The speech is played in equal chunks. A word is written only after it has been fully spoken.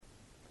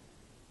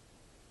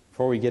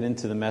before we get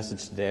into the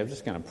message today, I'm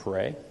just going to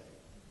pray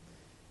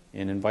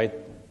and invite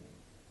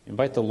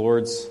the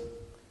Lord's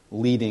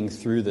leading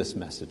through this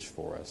message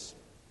for us.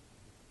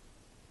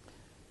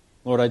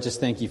 Lord, I just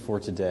thank you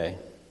for today.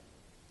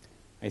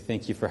 I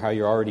thank you for how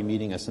you're already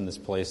meeting us in this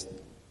place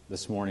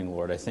this morning,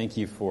 Lord. I thank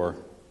you for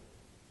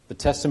the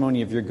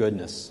testimony of your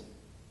goodness.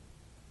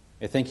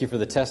 I thank you for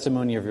the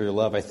testimony of your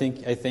love. I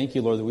thank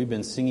you, Lord, that we've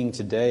been singing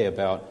today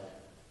about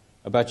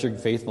your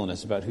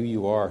faithfulness, about who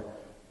you are,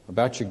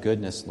 about your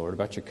goodness, Lord,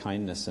 about your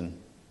kindness, and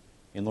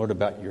Lord,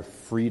 about your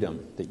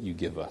freedom that you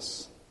give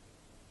us.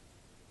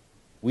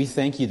 We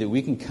thank you that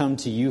we can come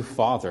to you,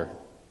 Father,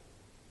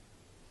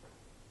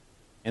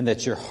 and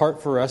that your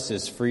heart for us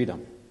is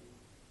freedom.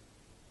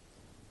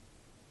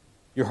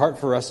 Your heart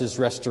for us is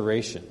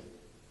restoration.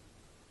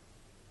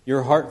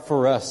 Your heart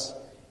for us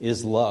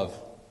is love.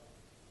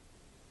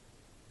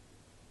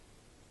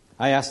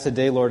 I ask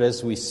today, Lord,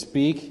 as we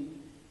speak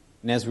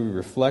and as we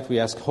reflect, we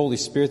ask, Holy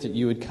Spirit, that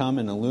you would come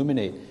and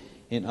illuminate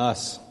in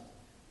us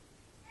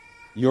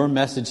your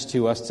message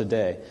to us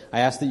today.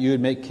 I ask that you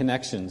would make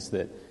connections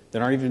that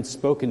aren't even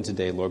spoken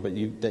today, Lord, but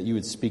that you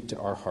would speak to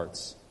our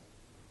hearts.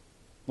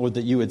 Lord,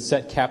 that you would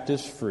set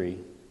captives free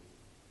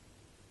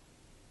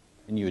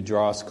and you would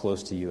draw us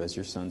close to you as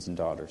your sons and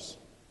daughters.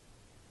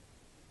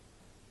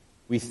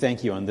 We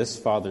thank you on this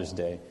Father's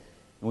Day,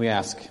 and we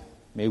ask,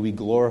 may we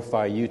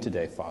glorify you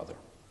today, Father,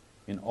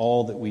 in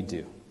all that we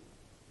do.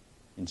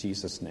 In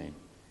Jesus' name,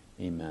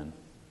 amen.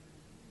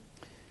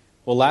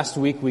 Well, last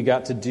week we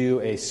got to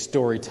do a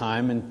story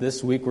time, and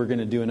this week we're going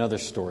to do another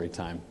story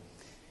time.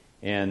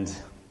 And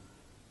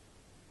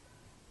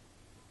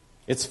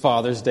it's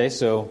Father's Day,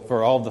 so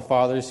for all of the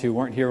fathers who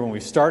weren't here when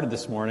we started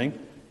this morning,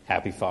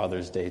 happy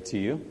Father's Day to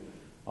you.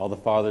 All the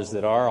fathers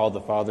that are, all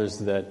the fathers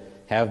that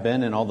have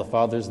been, and all the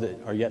fathers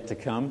that are yet to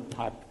come,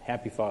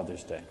 happy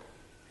Father's Day.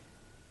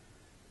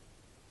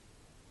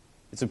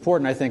 It's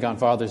important, I think, on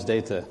Father's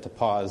Day to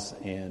pause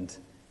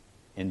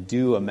and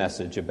do a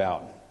message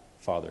about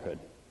fatherhood.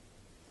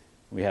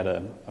 We had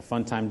a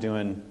fun time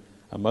doing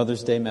a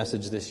Mother's Day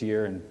message this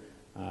year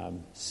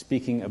and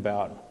speaking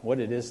about what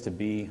it is to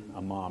be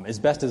a mom. As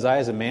best as I,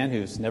 as a man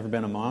who's never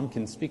been a mom,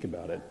 can speak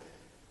about it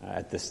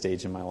at this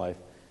stage in my life.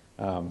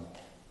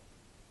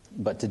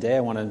 But today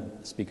I want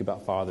to speak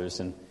about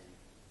fathers.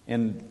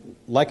 And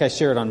like I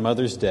shared on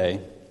Mother's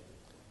Day,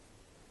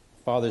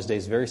 Father's Day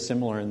is very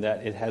similar in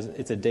that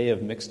it's a day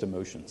of mixed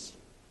emotions.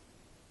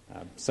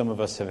 Some of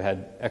us have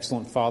had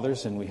excellent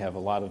fathers, and we have a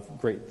lot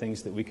of great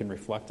things that we can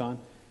reflect on.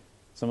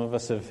 Some of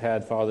us have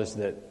had fathers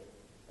that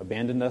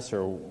abandoned us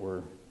or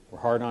were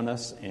hard on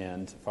us,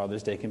 and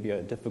Father's Day can be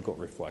a difficult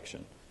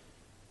reflection.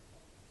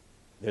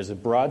 There's a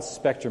broad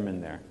spectrum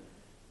in there.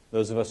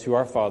 Those of us who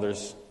are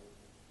fathers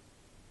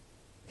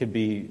could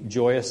be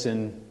joyous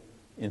in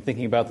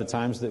thinking about the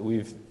times that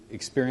we've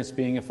experienced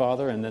being a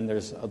father, and then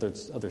there's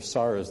other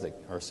sorrows that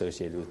are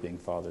associated with being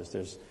fathers.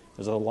 There's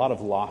a lot of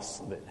loss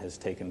that has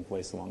taken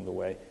place along the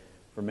way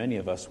for many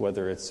of us,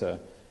 whether it's an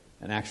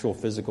actual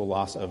physical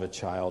loss of a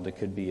child, it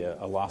could be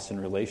a loss in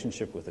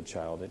relationship with a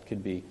child, it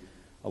could be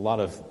a lot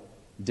of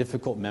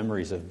difficult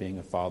memories of being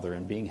a father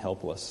and being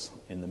helpless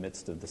in the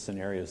midst of the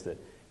scenarios that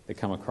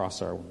come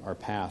across our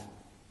path.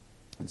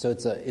 And so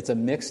it's a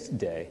mixed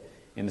day,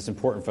 and it's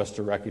important for us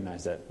to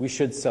recognize that. We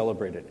should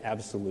celebrate it,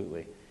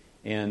 absolutely.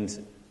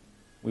 And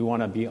we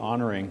want to be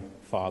honoring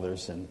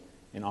fathers and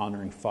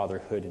honoring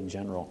fatherhood in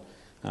general.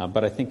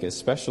 But I think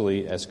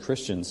especially as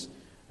Christians,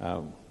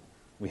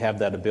 we have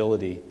that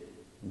ability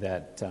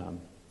that,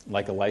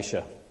 like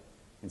Elisha,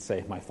 can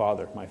say, my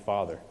father,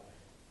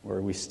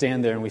 where we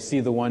stand there and we see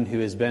the one who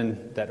has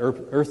been that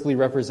earthly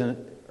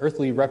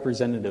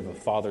representative of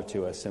Father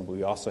to us, and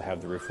we also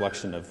have the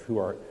reflection of who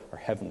our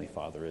Heavenly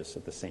Father is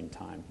at the same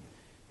time.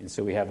 And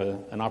so we have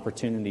an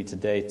opportunity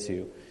today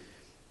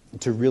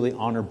to really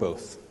honor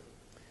both.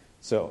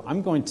 So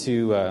I'm going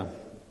to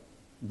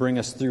bring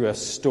us through a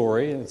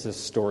story. It's a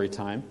story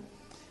time.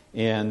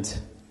 And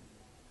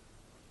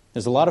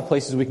there's a lot of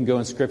places we can go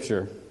in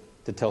Scripture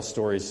to tell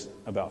stories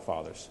about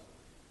fathers.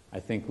 I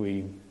think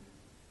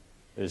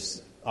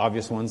there's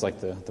obvious ones like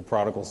the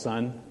prodigal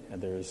son.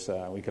 And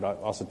we could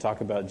also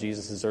talk about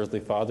Jesus'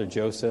 earthly father,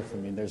 Joseph. I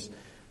mean, there's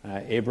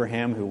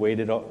Abraham, who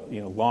waited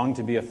long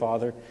to be a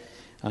father.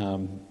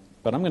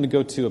 But I'm going to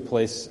go to a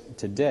place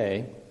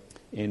today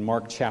in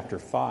Mark chapter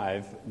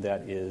 5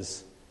 that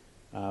is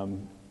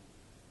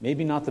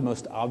maybe not the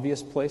most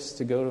obvious place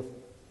to go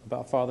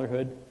about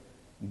fatherhood,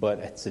 but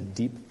it's a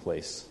deep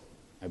place,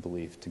 I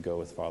believe, to go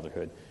with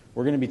fatherhood.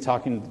 We're going to be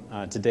talking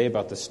today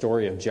about the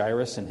story of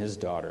Jarius and his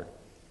daughter.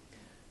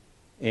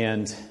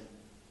 And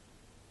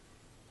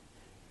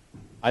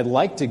I'd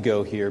like to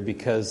go here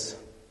because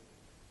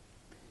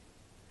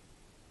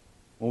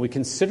when we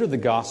consider the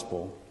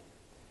gospel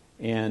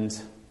and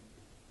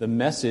the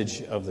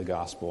message of the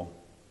gospel,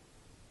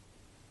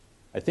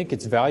 I think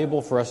it's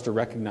valuable for us to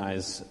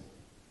recognize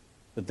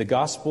that the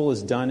gospel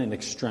is done in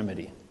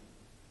extremity.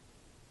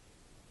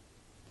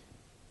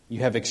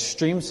 You have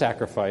extreme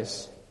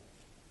sacrifice,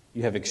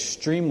 you have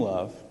extreme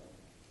love,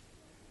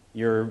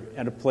 You're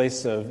at a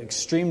place of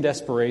extreme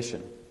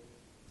desperation.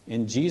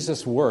 And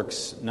Jesus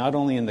works not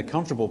only in the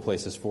comfortable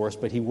places for us,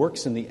 but he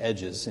works in the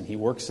edges, and he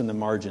works in the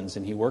margins,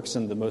 and he works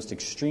in the most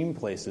extreme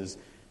places,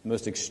 the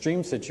most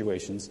extreme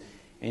situations,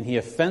 and he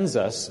offends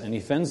us and he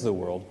offends the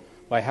world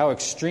by how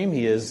extreme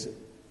he is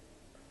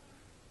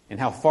and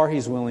how far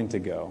he's willing to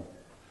go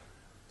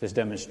to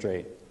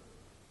demonstrate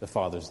the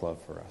Father's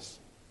love for us.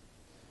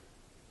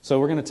 So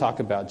we're going to talk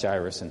about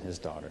Jarius and his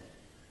daughter.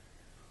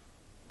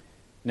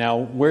 Now,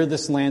 where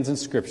this lands in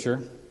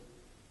Scripture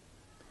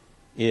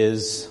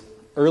is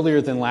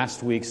earlier than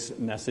last week's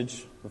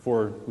message,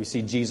 before we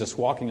see Jesus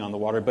walking on the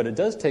water, but it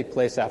does take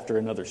place after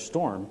another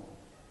storm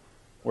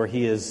where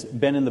he has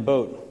been in the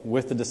boat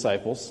with the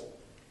disciples,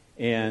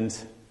 and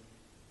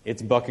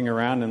it's bucking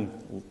around,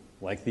 and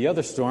like the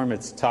other storm,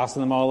 it's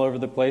tossing them all over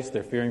the place.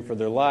 They're fearing for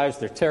their lives.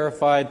 They're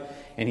terrified,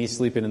 and he's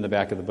sleeping in the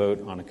back of the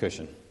boat on a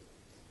cushion.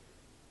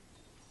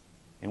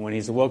 And when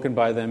he's awoken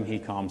by them, he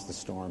calms the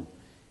storm,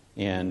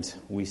 and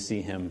we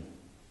see him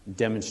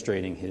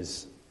demonstrating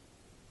his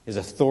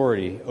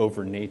authority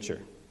over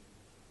nature.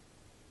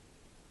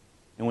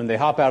 And when they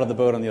hop out of the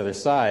boat on the other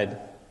side,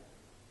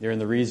 they're in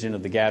the region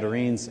of the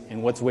Gadarenes,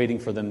 and what's waiting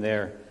for them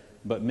there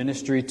but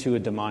ministry to a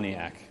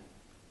demoniac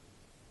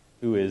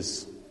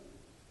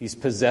he's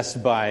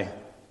possessed by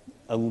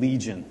a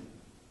legion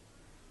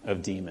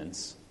of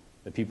demons.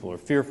 The people are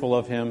fearful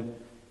of him.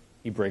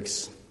 He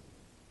breaks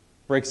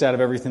out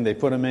of everything they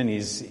put him in.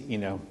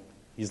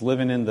 He's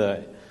living in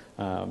the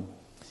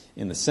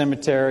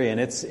cemetery, and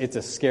it's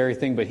a scary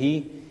thing. But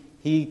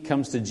he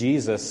comes to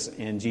Jesus,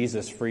 and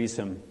Jesus frees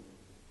him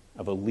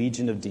of a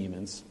legion of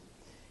demons.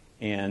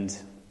 And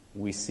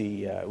we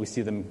see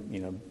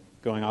them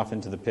going off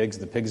into the pigs.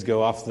 The pigs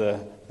go off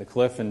the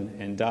cliff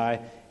and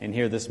die. And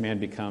here this man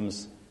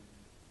becomes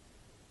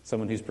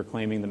someone who's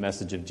proclaiming the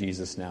message of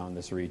Jesus now in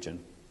this region.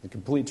 A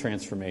complete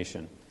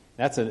transformation.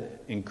 That's an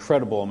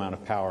incredible amount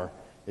of power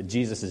that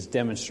Jesus is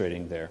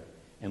demonstrating there,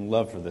 and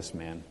love for this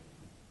man.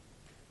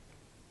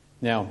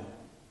 Now,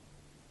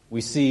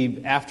 we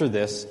see after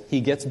this,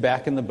 he gets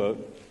back in the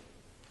boat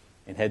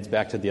and heads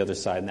back to the other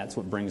side, and that's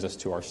what brings us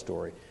to our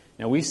story.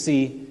 Now, we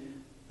see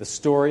the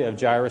story of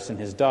Jarius and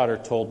his daughter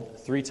told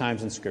 3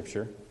 times in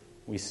Scripture.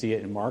 We see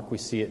it in Mark, we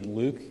see it in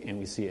Luke, and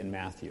we see it in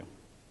Matthew.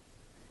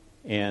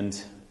 And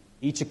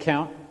each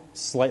account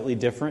slightly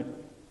different.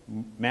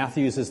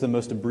 Matthew's is the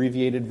most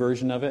abbreviated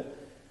version of it,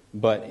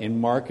 but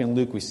in Mark and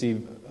Luke we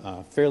see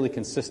a fairly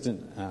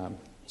consistent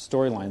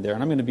storyline there.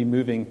 And I'm going to be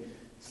moving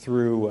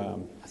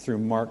through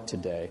Mark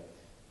today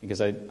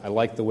because I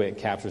like the way it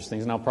captures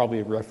things, and I'll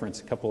probably reference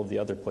a couple of the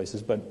other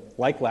places. But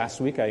like last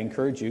week, I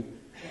encourage you,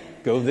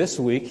 go this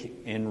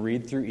week and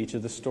read through each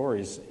of the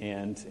stories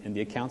and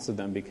the accounts of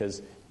them,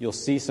 because you'll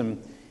see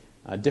some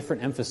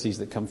different emphases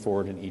that come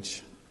forward in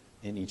each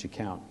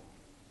account.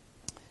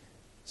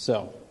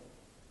 So,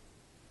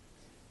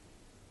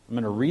 I'm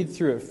going to read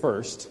through it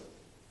first,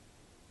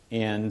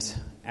 and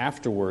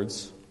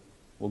afterwards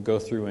we'll go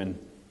through and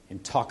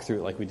talk through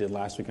it like we did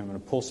last week. I'm going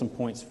to pull some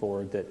points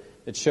forward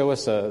that show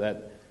us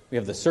that we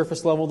have the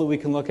surface level that we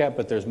can look at,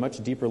 but there's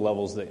much deeper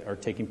levels that are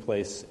taking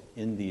place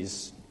in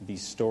these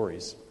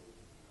stories.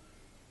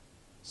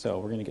 So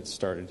we're going to get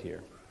started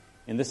here.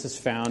 And this is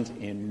found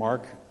in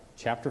Mark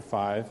chapter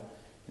 5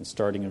 and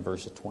starting in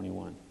verse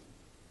 21.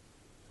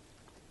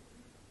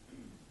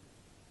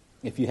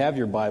 If you have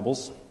your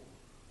Bibles,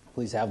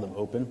 please have them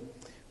open,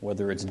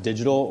 whether it's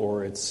digital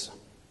or it's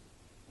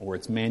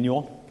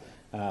manual.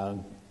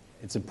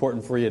 It's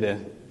important for you to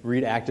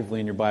read actively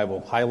in your Bible.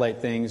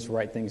 Highlight things,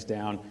 write things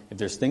down. If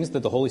there's things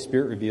that the Holy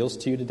Spirit reveals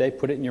to you today,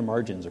 put it in your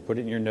margins or put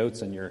it in your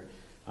notes in your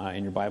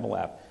Bible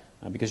app.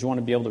 Because you want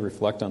to be able to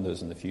reflect on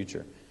those in the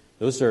future.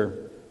 Those are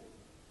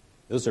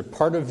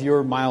part of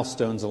your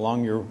milestones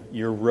along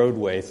your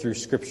roadway through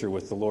Scripture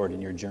with the Lord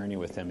and your journey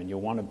with Him, and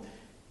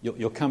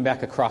you'll come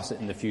back across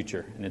it in the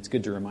future, and it's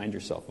good to remind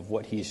yourself of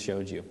what He's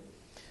showed you.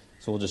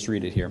 So we'll just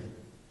read it here.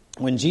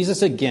 When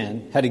Jesus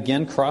had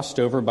again crossed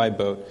over by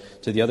boat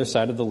to the other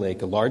side of the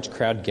lake, a large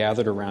crowd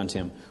gathered around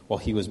him while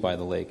he was by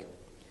the lake.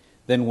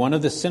 Then one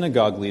of the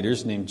synagogue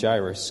leaders named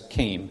Jarius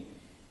came,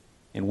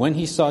 and when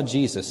he saw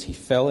Jesus, he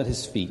fell at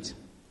his feet.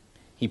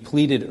 He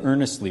pleaded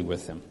earnestly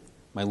with him,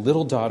 "My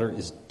little daughter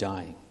is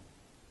dying.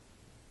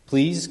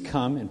 Please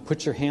come and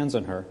put your hands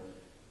on her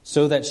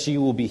so that she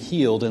will be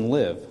healed and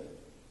live."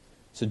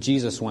 So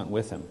Jesus went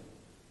with him.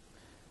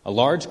 A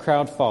large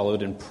crowd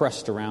followed and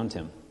pressed around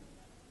him.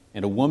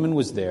 And a woman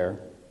was there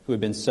who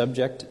had been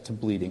subject to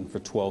bleeding for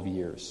 12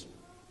 years.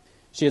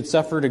 She had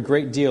suffered a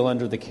great deal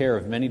under the care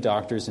of many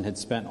doctors and had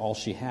spent all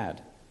she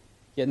had.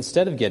 Yet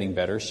instead of getting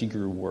better, she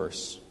grew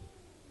worse.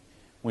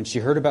 When she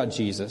heard about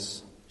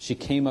Jesus, she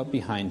came up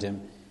behind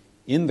him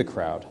in the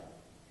crowd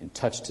and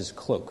touched his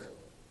cloak,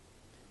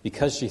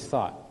 because she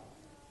thought,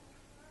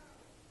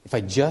 "If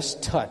I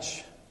just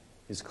touch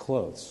his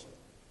clothes,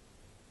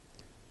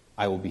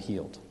 I will be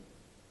healed."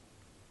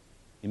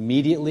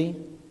 Immediately,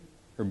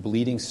 her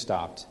bleeding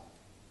stopped,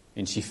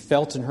 and she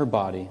felt in her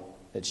body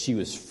that she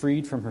was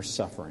freed from her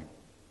suffering.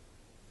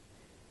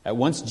 At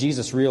once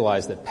Jesus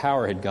realized that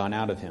power had gone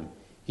out of him.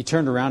 He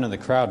turned around in the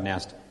crowd and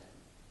asked,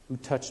 "Who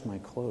touched my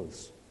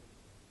clothes?"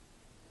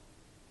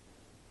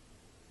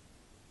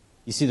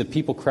 You see the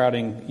people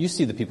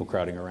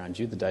crowding around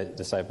you, the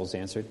disciples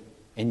answered,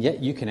 and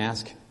yet you can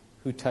ask,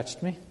 "Who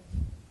touched me?"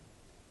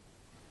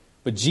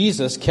 But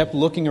Jesus kept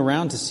looking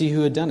around to see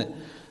who had done it.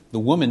 The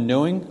woman,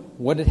 knowing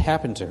what had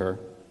happened to her,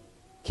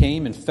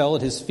 came and fell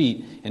at his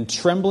feet, and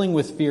trembling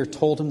with fear,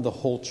 told him the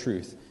whole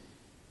truth.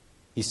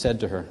 He said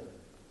to her,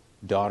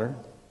 "Daughter,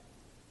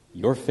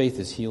 your faith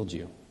has healed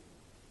you.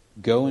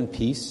 Go in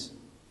peace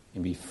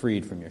and be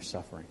freed from your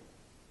suffering."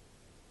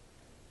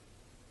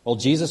 While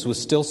Jesus was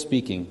still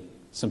speaking,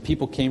 some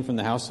people came from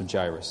the house of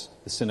Jairus,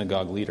 the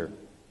synagogue leader.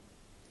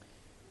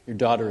 "Your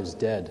daughter is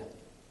dead,"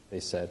 they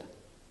said.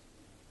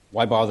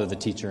 "Why bother the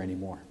teacher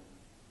anymore?"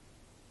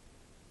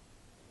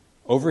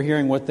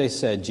 Overhearing what they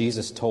said,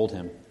 Jesus told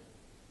him,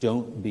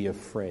 "Don't be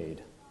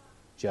afraid.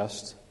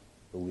 Just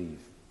believe."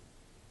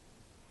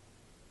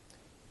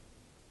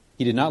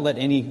 He did not let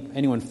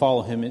anyone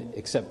follow him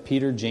except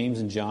Peter, James,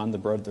 and John, the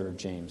brother of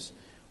James.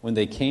 When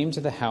they came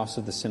to the house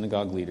of the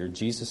synagogue leader,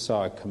 Jesus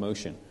saw a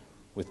commotion,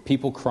 with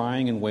people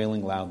crying and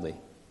wailing loudly.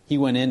 He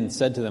went in and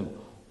said to them,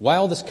 "Why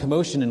all this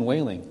commotion and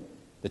wailing?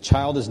 The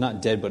child is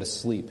not dead but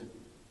asleep."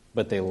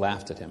 But they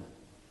laughed at him.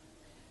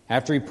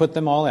 After he put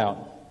them all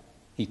out,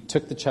 he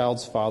took the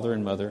child's father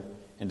and mother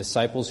and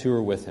disciples who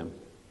were with him,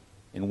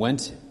 and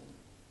went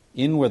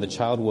in where the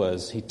child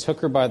was. He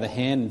took her by the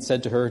hand and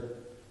said to her,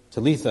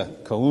 "Talitha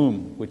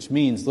koum," which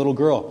means, "Little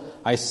girl,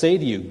 I say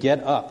to you,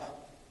 get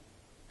up."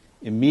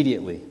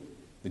 Immediately,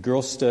 the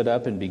girl stood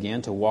up and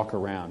began to walk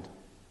around.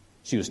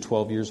 She was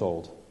 12 years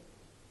old.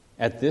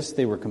 At this,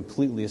 they were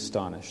completely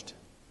astonished.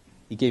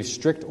 He gave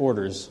strict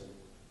orders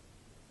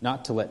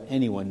not to let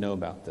anyone know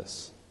about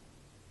this,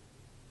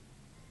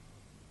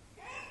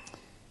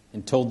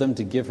 and told them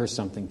to give her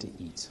something to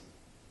eat.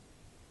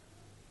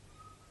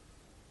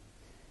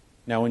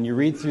 Now, when you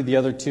read through the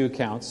other two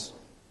accounts,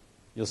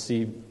 you'll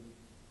see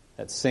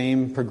that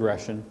same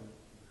progression,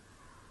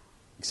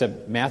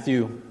 except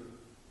Matthew,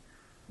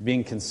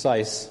 being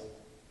concise,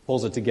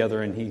 pulls it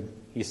together, and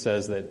he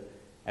says that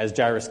as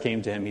Jairus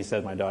came to him, he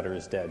said, "My daughter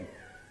is dead."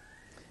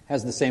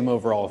 Has the same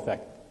overall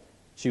effect.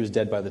 She was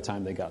dead by the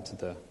time they got to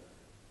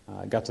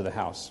the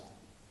house.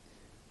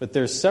 But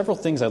there's several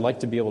things I'd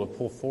like to be able to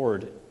pull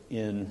forward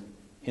in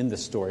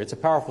this story. It's a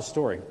powerful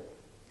story.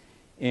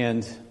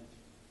 And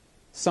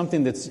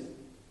something that's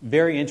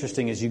very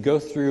interesting as you go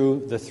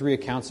through the three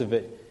accounts of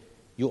it,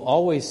 you'll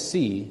always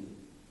see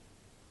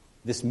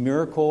this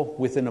miracle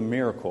within a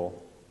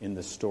miracle in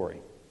this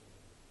story.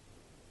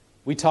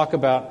 We talk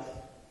about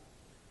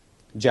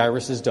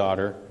Jairus'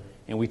 daughter,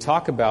 and we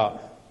talk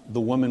about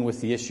the woman with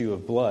the issue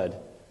of blood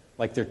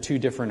like they're two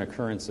different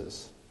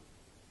occurrences.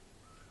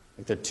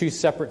 Like they're two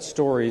separate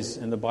stories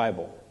in the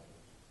Bible.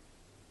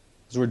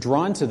 Because we're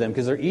drawn to them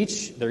because they're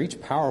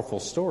each powerful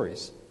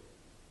stories,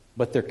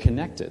 but they're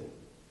connected.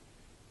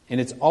 And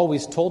it's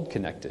always told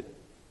connected.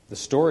 The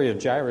story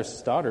of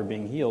Jairus' daughter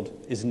being healed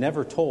is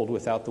never told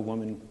without the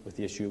woman with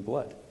the issue of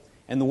blood.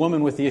 And the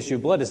woman with the issue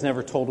of blood is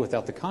never told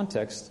without the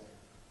context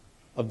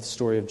of the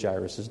story of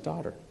Jairus'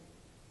 daughter.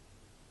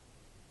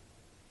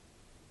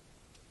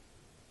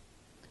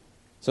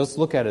 So let's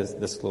look at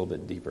this a little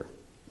bit deeper.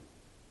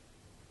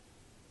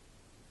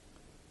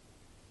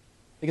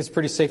 I think it's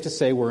pretty safe to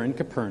say we're in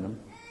Capernaum,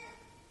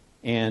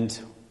 and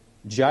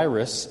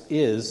Jairus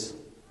is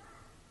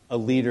a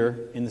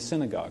leader in the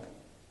synagogue.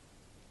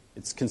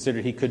 It's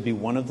considered he could be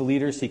one of the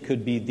leaders, he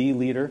could be the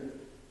leader,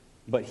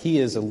 but he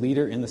is a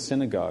leader in the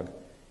synagogue.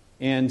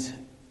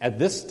 And at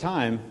this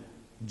time,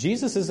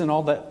 Jesus isn't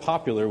all that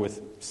popular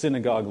with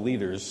synagogue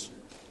leaders,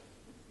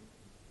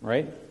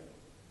 right?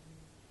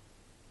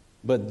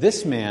 But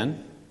this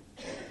man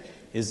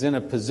is in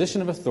a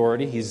position of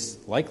authority. He's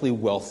likely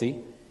wealthy.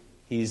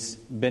 He's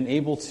been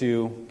able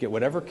to get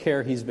whatever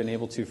care he's been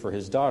able to for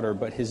his daughter,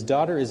 but his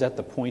daughter is at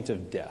the point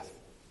of death.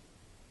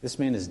 This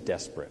man is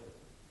desperate.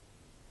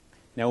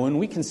 Now, when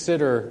we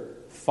consider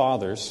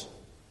fathers,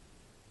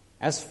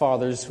 as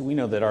fathers, we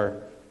know that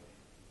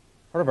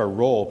part of our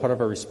role, part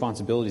of our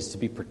responsibility is to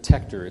be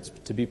protector, it's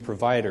to be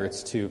provider,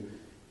 it's to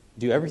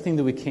do everything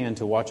that we can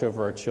to watch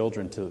over our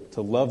children,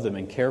 to love them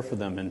and care for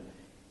them,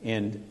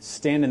 and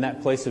stand in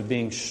that place of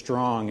being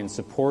strong and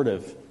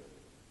supportive.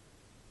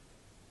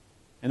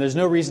 And there's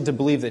no reason to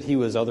believe that he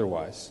was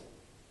otherwise.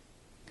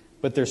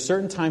 But there's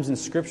certain times in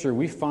Scripture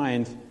we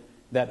find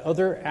that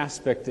other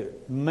aspect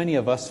that many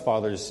of us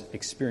fathers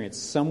experience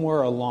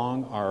somewhere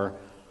along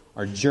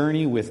our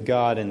journey with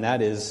God, and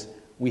that is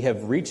we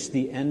have reached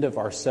the end of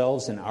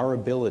ourselves and our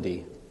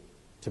ability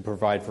to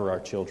provide for our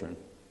children.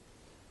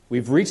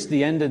 We've reached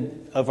the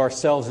end of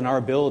ourselves and our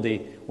ability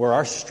where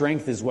our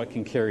strength is what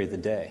can carry the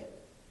day.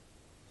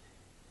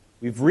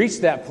 We've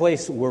reached that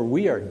place where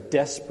we are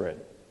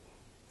desperate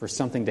for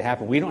something to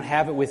happen. We don't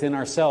have it within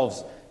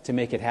ourselves to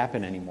make it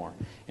happen anymore.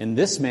 And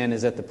this man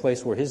is at the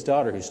place where his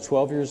daughter, who's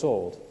 12 years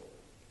old,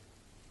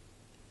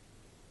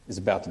 is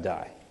about to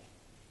die.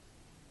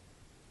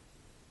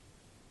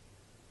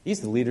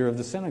 He's the leader of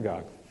the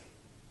synagogue.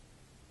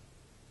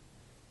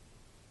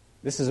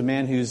 This is a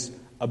man who's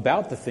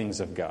about the things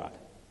of God.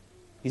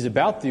 He's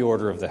about the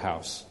order of the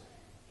house.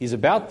 He's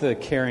about the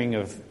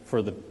caring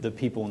for the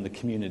people in the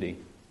community.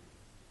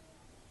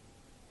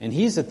 And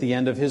he's at the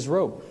end of his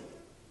rope.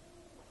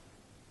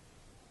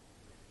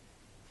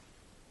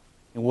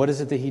 And what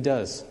is it that he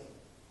does?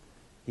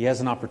 He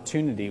has an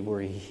opportunity where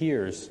he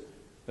hears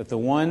that the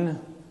one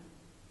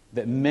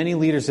that many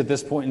leaders at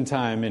this point in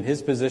time in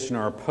his position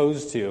are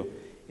opposed to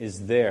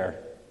is there.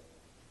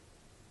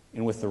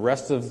 And with the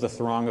rest of the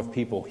throng of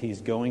people,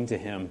 he's going to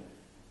him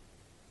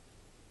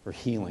for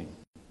healing.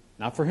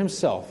 Not for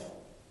himself,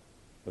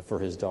 but for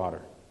his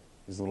daughter,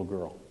 his little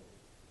girl.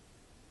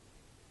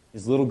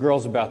 His little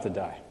girl's about to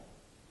die.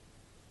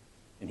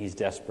 And he's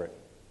desperate.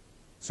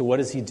 So what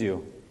does he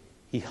do?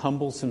 He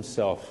humbles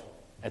himself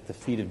at the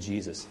feet of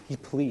Jesus. He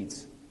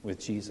pleads with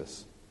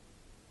Jesus.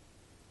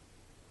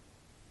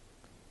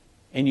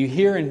 And you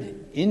hear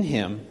in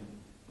him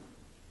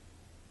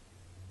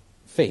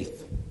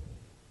faith.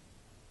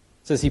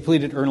 It says he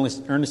pleaded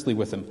earnestly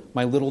with him,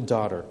 "My little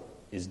daughter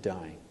is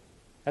dying."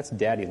 That's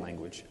daddy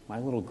language. My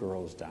little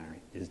girl is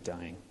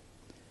dying.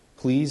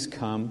 Please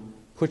come,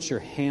 put your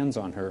hands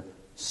on her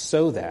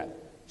so that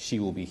she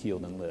will be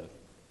healed and live.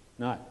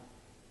 Not,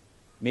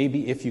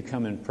 maybe if you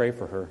come and pray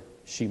for her,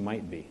 she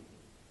might be.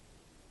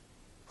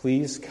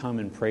 Please come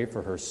and pray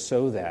for her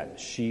so that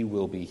she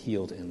will be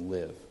healed and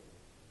live.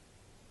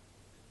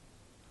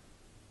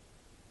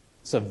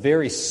 It's a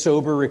very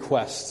sober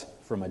request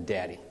from a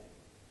daddy.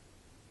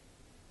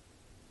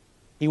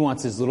 He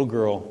wants his little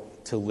girl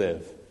to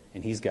live,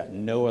 and he's got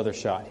no other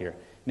shot here.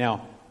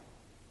 Now,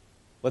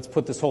 let's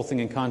put this whole thing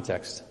in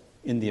context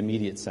in the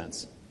immediate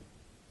sense.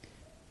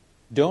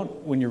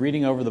 Don't, when you're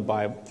reading over the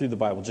Bible, through the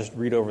Bible, just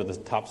read over the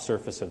top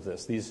surface of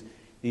this.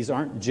 These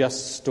aren't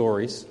just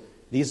stories.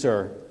 These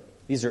are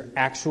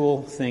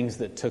actual things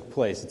that took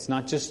place. It's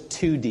not just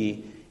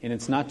 2D, and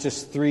it's not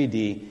just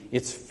 3D.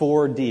 It's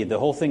 4D. The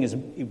whole thing is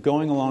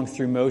going along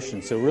through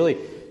motion. So really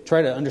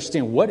try to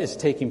understand what is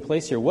taking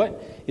place here.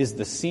 What is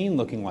the scene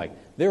looking like?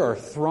 There are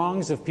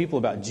throngs of people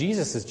about.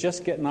 Jesus is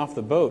just getting off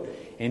the boat,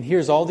 and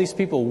here's all these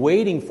people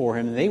waiting for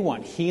him, and they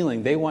want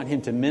healing. They want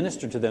him to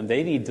minister to them.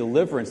 They need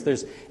deliverance.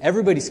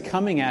 Everybody's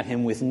coming at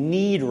him with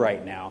need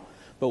right now.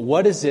 But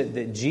what is it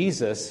that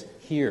Jesus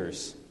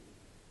hears?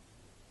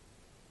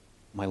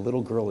 My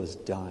little girl is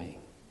dying.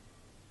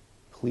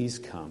 Please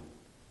come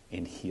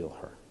and heal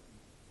her.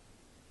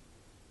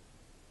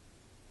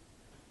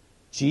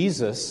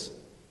 Jesus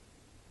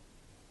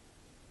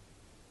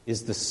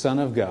is the Son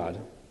of God.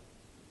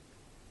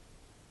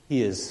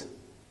 He is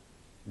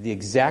the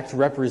exact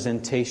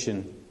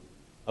representation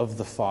of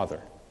the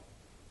Father.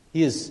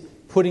 He is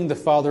putting the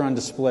Father on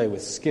display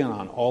with skin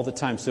on all the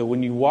time. So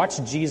when you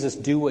watch Jesus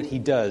do what he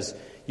does,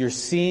 you're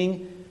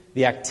seeing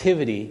the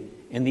activity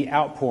and the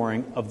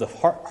outpouring of the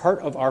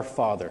heart of our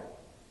Father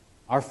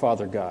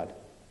God.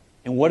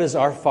 And what does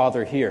our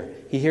Father hear?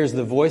 He hears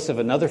the voice of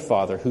another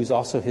Father, who's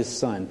also his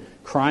Son,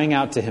 crying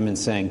out to him and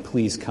saying,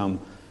 "Please come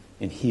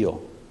and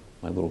heal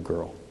my little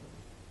girl."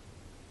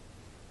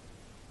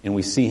 And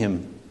we see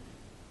him,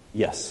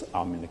 "Yes,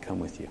 I'm going to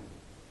come with you."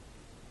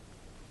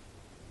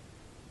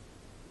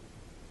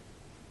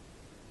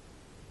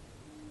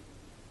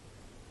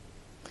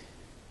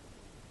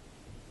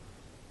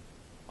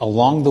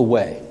 Along the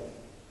way,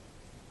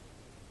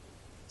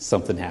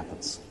 something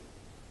happens.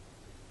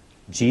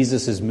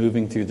 Jesus is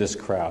moving through this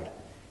crowd,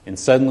 and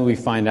suddenly we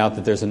find out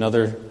that there's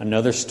another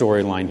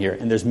storyline here,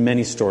 and there's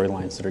many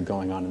storylines that are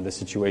going on in this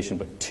situation,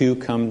 but two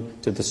come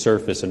to the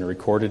surface and are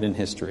recorded in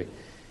history.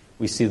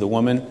 We see the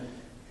woman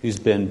who's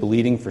been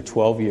bleeding for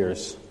 12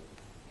 years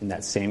in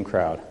that same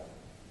crowd.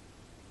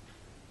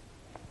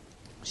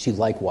 She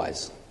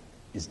likewise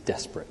is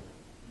desperate.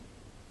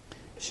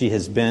 She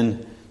has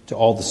been to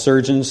all the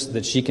surgeons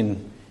that she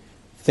can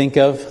think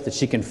of, that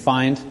she can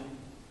find.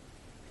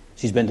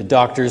 She's been to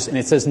doctors, and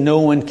it says no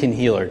one can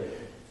heal her.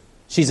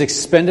 She's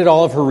expended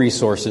all of her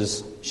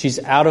resources. She's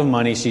out of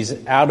money. She's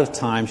out of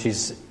time.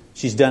 She's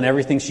done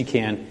everything she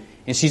can.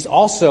 And she's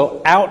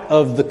also out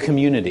of the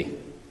community.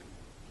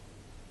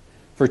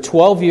 For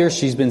 12 years,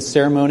 she's been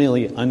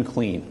ceremonially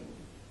unclean,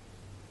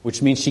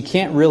 which means she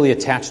can't really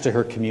attach to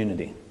her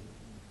community.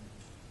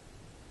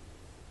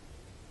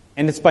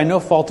 And it's by no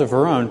fault of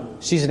her own.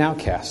 She's an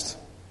outcast.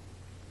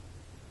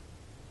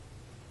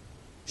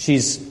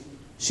 She's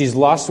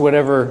lost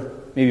whatever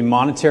maybe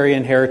monetary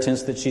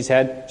inheritance that she's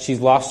had. She's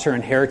lost her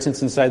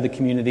inheritance inside the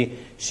community.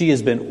 She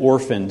has been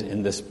orphaned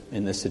in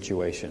this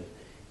situation.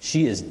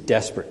 She is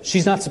desperate.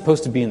 She's not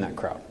supposed to be in that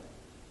crowd.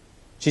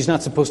 She's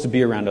not supposed to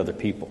be around other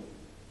people.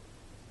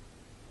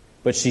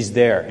 But she's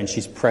there, and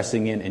she's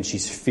pressing in, and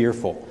she's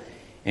fearful.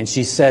 And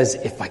she says,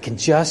 if I can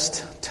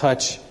just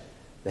touch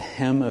the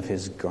hem of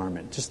his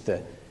garment, just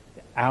the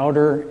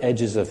outer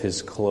edges of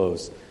his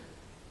clothes,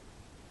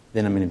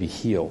 then I'm going to be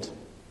healed.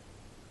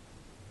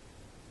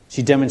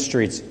 She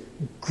demonstrates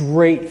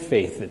great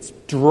faith that's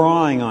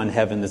drawing on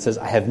heaven, that says,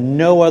 I have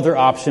no other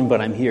option, but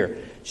I'm here.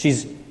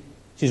 She's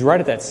right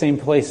at that same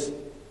place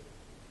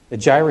that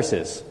Jarius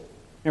is.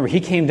 Remember, he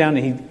came down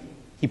and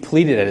he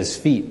pleaded at his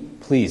feet,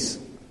 please,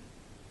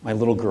 my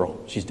little girl,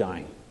 she's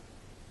dying.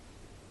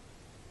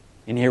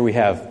 And here we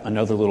have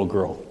another little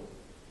girl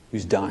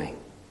who's dying.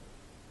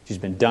 She's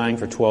been dying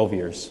for 12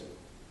 years.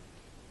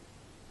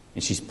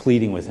 And she's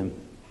pleading with him.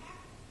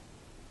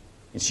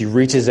 And she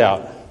reaches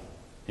out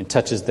and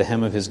touches the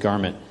hem of his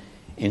garment,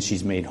 and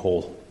she's made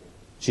whole.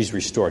 She's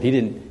restored. He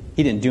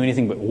didn't do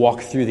anything but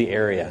walk through the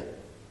area.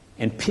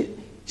 And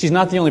she's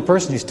not the only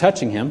person who's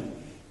touching him,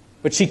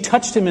 but she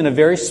touched him in a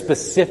very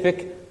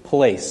specific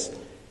place.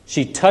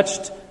 She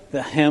touched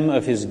the hem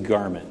of his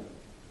garment.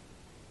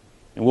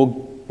 And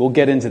we'll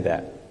get into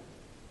that.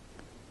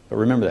 But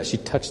remember that. She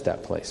touched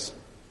that place.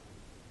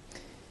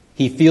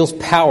 He feels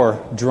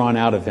power drawn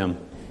out of him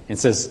and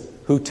says,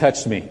 "Who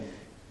touched me?"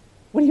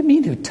 What do you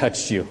mean, who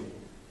touched you?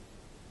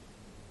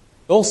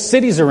 The whole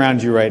city's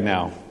around you right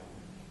now.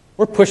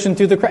 We're pushing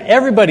through the crowd.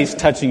 Everybody's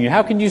touching you.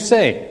 How can you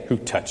say, "Who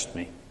touched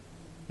me"?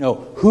 No,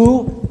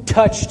 who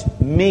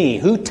touched me?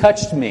 Who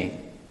touched me?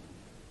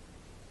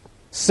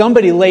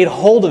 Somebody laid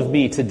hold of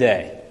me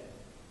today.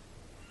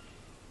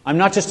 I'm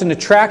not just an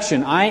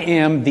attraction. I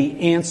am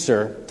the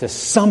answer to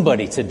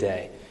somebody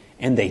today.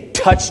 And they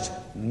touched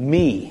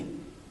me.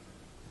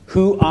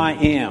 Who I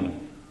am.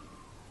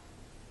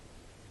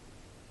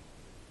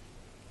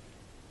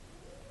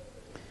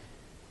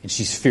 And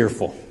she's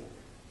fearful.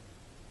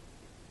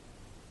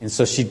 And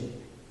so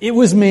it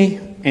was me,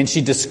 and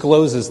she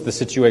discloses the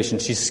situation.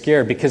 She's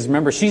scared because,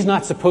 remember, she's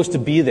not supposed to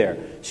be there.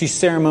 She's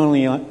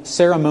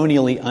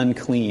ceremonially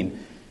unclean.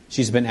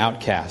 She's been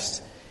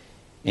outcast.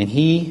 And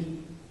he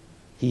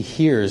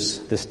hears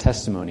this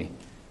testimony.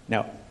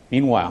 Now,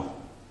 meanwhile,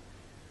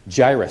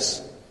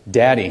 Jarius,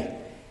 Daddy,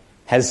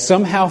 has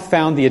somehow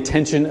found the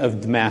attention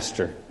of the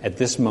master at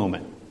this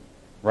moment.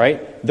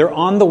 Right? They're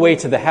on the way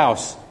to the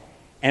house.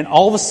 And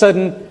all of a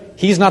sudden,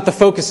 he's not the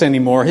focus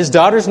anymore. His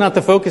daughter's not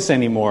the focus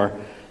anymore.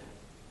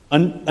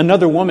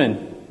 Another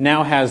woman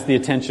now has the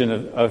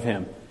attention of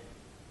him.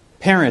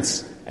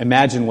 Parents,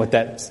 imagine what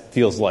that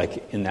feels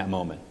like in that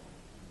moment.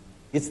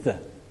 It's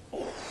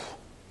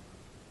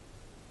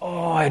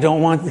I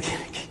don't want,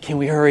 can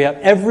we hurry up?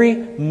 Every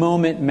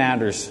moment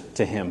matters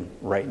to him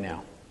right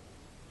now.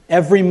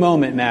 Every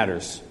moment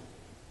matters.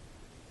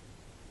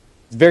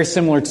 It's very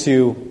similar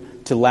to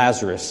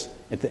Lazarus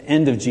at the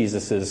end of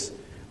Jesus'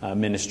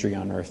 ministry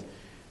on earth,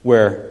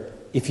 where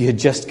if you had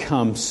just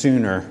come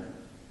sooner,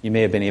 you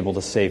may have been able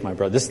to save my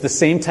brother. This is the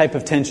same type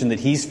of tension that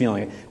he's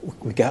feeling.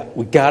 We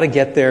got to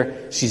get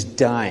there. She's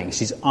dying.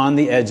 She's on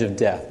the edge of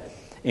death.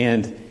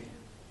 And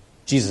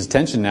Jesus'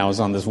 attention now is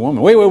on this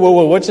woman. Wait,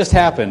 what just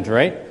happened,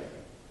 right?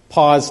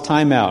 Pause,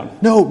 time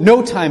out.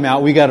 No time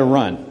out. We got to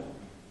run.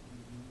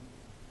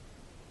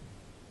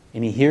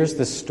 And he hears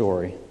this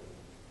story.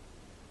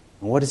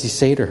 And what does he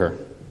say to her?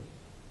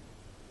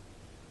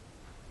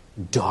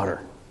 "Daughter,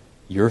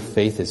 your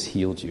faith has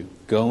healed you.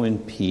 Go in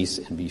peace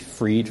and be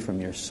freed from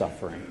your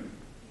suffering."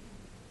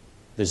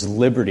 There's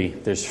liberty.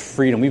 There's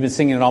freedom. We've been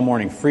singing it all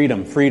morning.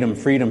 Freedom, freedom,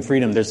 freedom,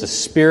 freedom. There's a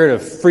spirit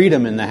of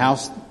freedom in the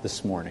house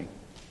this morning.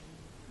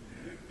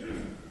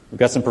 We've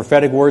got some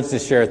prophetic words to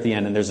share at the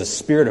end, and there's a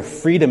spirit of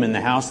freedom in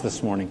the house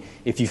this morning.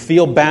 If you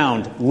feel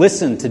bound,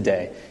 listen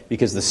today,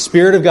 because the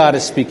Spirit of God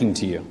is speaking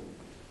to you.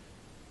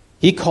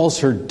 He calls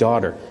her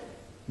daughter.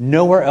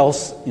 Nowhere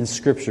else in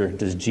Scripture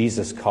does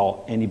Jesus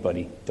call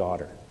anybody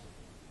daughter.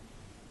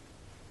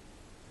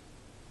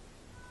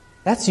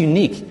 That's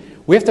unique.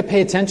 We have to pay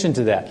attention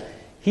to that.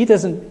 He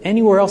doesn't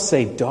anywhere else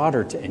say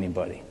daughter to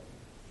anybody.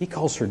 He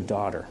calls her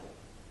daughter.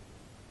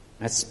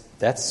 That's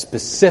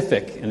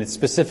specific, and it's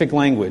specific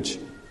language.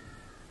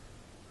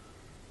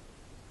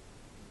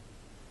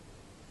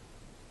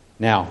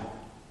 Now,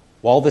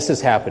 while this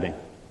is happening,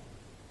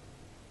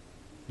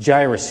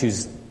 Jarius,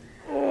 who's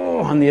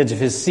on the edge of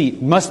his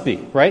seat, must be,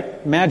 right?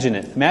 Imagine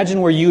it. Imagine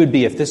where you would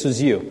be if this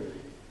was you.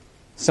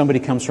 Somebody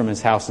comes from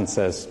his house and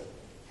says,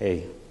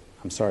 "Hey,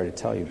 I'm sorry to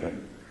tell you, but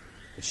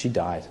she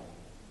died.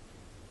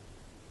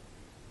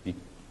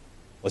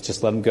 Let's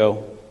just let him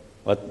go.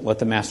 Let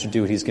the master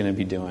do what he's going to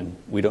be doing.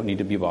 We don't need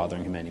to be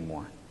bothering him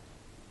anymore."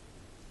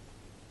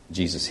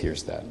 Jesus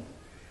hears that.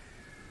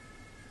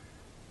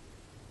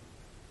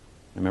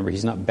 Remember,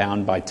 he's not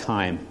bound by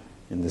time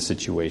in this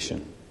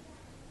situation.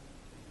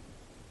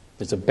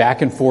 There's a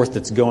back and forth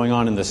that's going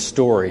on in the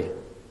story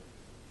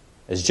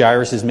as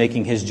Jarius is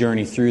making his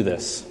journey through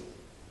this.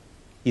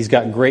 He's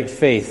got great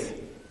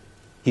faith.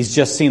 He's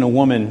just seen a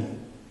woman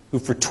who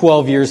for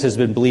 12 years has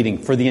been bleeding.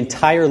 For the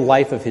entire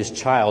life of his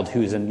child,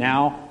 who is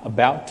now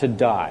about to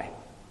die,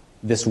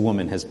 this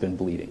woman has been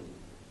bleeding.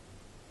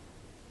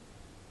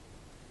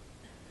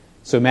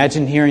 So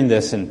imagine hearing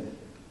this and,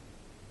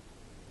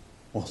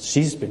 well,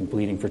 she's been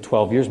bleeding for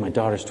 12 years. My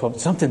daughter's 12.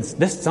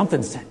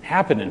 Something's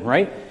happening,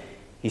 right?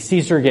 He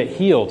sees her get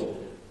healed.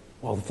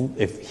 Well,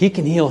 if he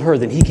can heal her,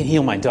 then he can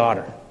heal my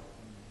daughter.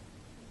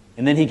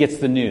 And then he gets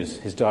the news.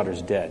 His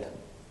daughter's dead.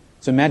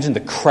 So imagine the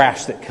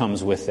crash that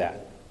comes with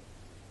that.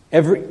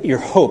 Your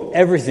hope,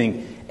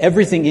 everything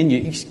in you.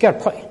 You just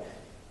got to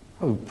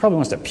probably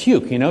wants to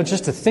puke,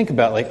 just to think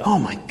about oh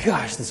my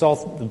gosh,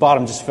 the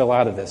bottom just fell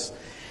out of this.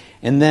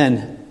 And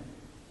then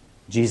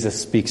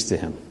Jesus speaks to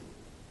him.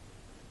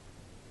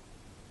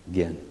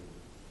 Again,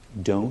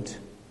 don't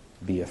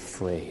be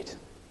afraid.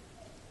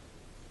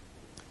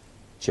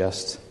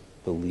 Just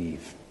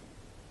believe.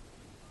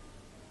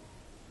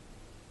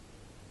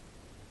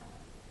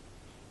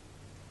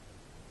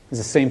 It's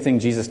the same thing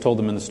Jesus told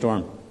them in the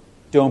storm.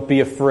 Don't be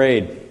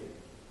afraid.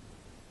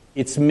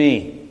 It's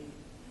me.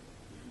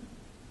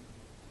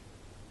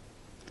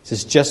 He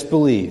says, just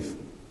believe.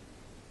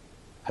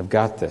 I've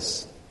got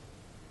this.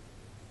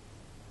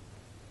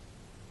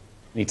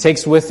 And he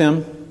takes with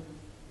him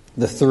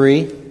the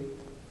three.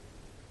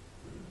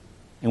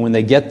 And when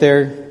they get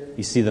there,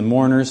 you see the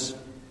mourners.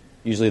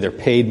 Usually they're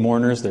paid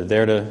mourners. They're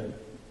there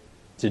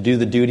to do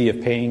the duty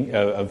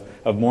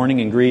of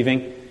mourning and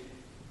grieving.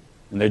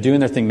 And they're doing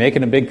their thing,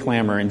 making a big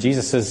clamor. And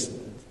Jesus says,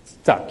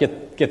 stop,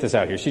 get this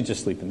out here. She's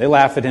just sleeping. They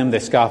laugh at him. They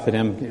scoff at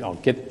him.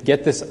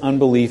 Get this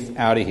unbelief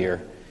out of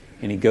here.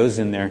 And he goes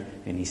in there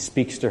and he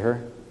speaks to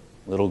her.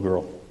 Little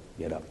girl,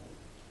 get up.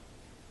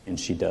 And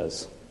she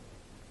does.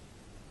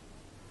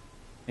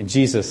 And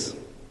Jesus,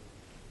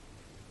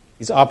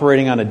 he's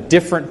operating on a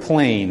different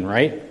plane,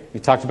 right? We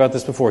talked about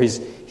this before.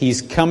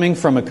 He's coming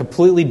from a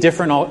completely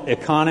different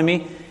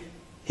economy.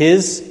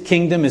 His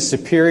kingdom is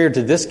superior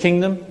to this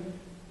kingdom.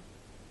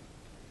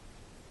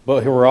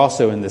 But we're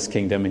also in this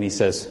kingdom, and he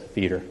says,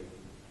 feed her.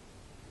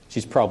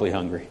 She's probably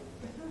hungry.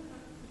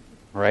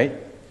 Right?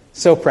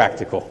 So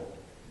practical.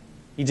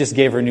 He just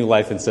gave her new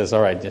life and says,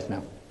 all right, just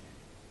now,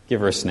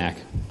 give her a snack.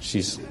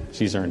 She's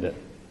earned it.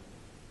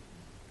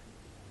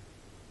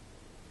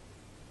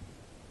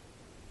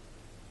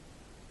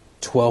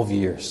 "12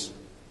 years.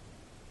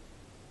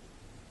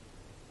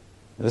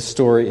 This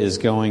story is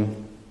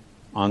going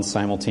on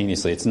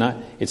simultaneously.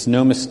 It's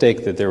no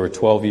mistake that there were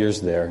 12 years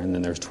there and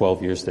then there's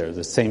 12 years there,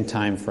 the same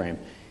time frame.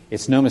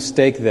 It's no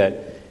mistake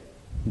that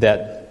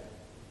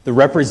the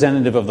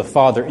representative of the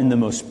Father in the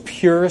most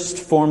purest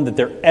form that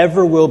there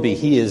ever will be,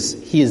 he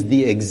is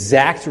the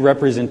exact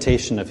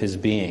representation of his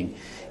being,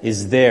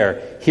 is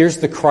there. Here's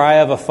the cry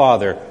of a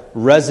father,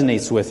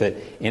 resonates with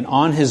it, and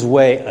on his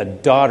way a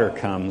daughter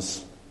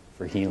comes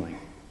for healing.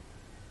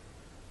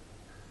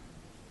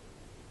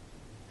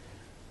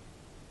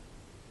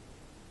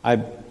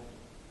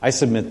 I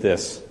submit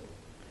this.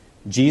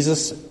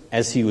 Jesus,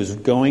 as he was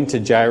going to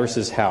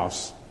Jairus'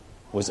 house,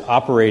 was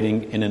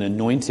operating in an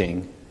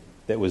anointing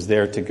that was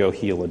there to go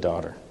heal a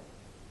daughter.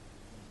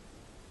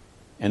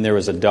 And there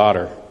was a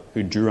daughter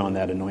who drew on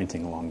that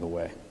anointing along the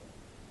way.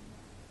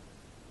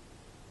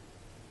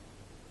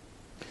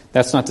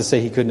 That's not to say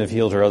he couldn't have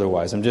healed her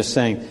otherwise. I'm just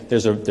saying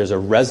there's a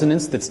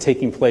resonance that's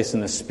taking place in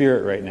the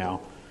Spirit right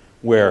now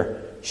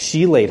where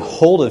she laid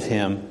hold of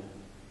him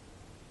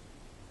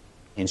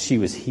and she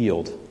was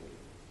healed.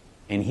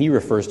 And he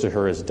refers to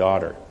her as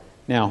daughter.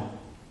 Now,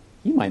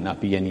 he might not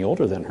be any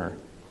older than her.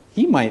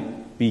 He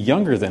might be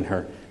younger than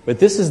her. But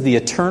this is the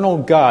eternal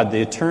God,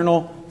 the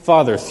eternal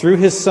Father, through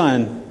his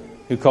Son,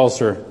 who calls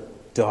her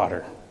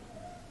daughter.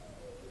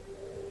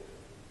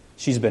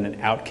 She's been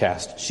an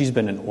outcast. She's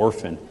been an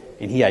orphan.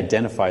 And he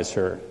identifies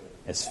her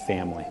as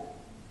family.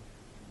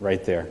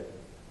 Right there.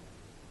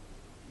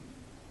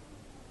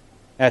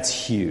 That's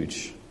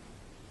huge.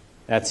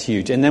 That's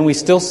huge. And then we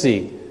still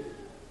see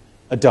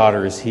a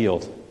daughter is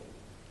healed.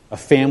 A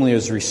family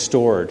is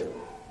restored.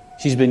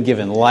 She's been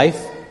given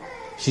life.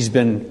 She's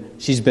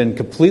been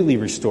completely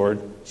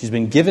restored. She's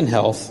been given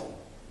health.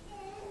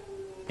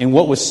 And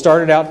what was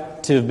started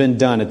out to have been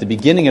done at the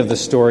beginning of the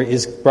story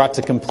is brought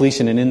to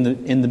completion. And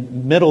in the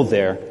middle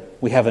there,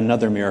 we have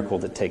another miracle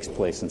that takes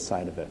place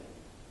inside of it.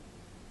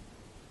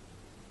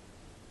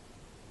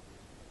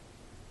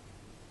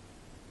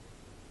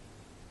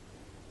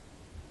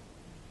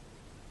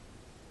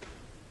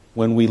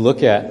 When we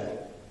look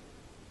at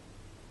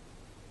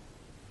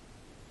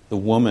the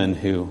woman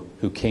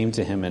who came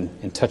to him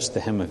and touched the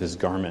hem of his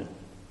garment,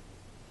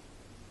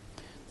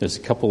 there's a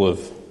couple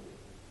of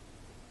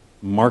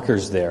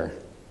markers there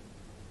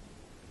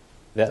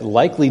that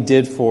likely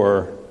did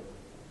for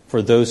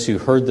those who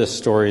heard this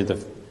story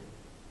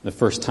the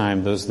first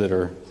time, those that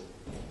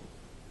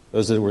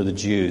were the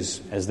Jews,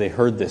 as they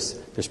heard this,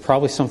 there's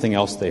probably something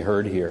else they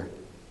heard here.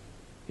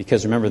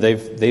 Because remember,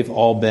 they've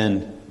all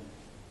been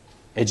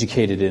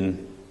educated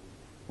in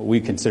what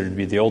we consider to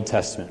be the Old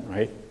Testament,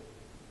 right?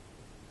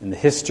 In the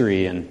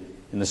history and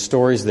in the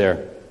stories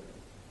there.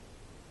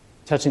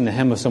 Touching the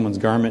hem of someone's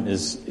garment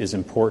is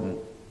important.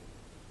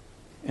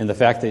 And the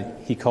fact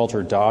that he called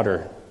her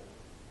daughter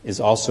is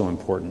also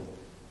important.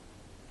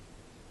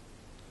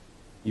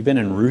 You been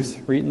in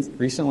Ruth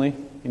recently?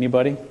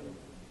 Anybody?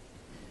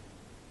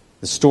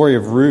 The story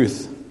of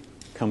Ruth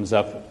comes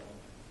up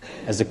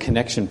as a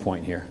connection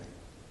point here.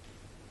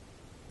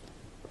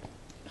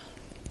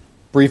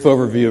 Brief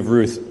overview of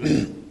Ruth.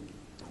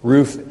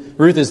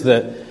 Ruth is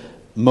the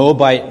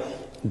Moabite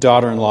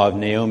daughter-in-law of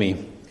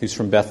Naomi, who's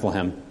from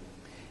Bethlehem.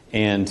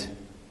 And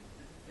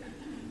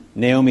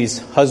Naomi's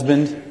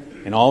husband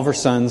and all of her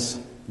sons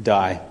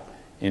die.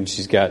 And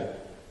she's got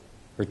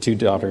her two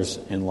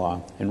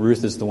daughters-in-law. And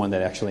Ruth is the one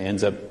that actually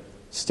ends up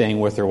staying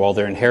with her while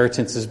their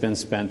inheritance has been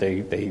spent.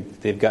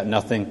 They've got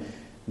nothing.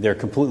 They're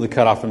completely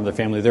cut off from their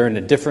family. They're in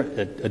a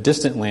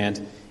distant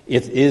land.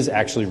 It is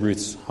actually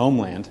Ruth's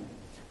homeland,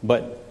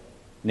 but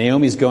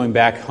Naomi's going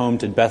back home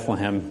to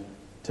Bethlehem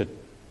to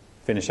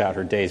finish out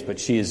her days, but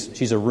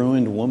she's a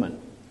ruined woman.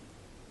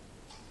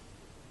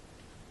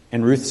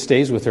 And Ruth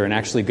stays with her and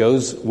actually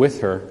goes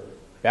with her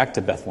back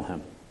to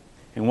Bethlehem.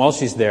 And while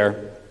she's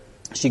there,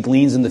 she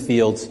gleans in the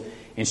fields,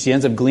 and she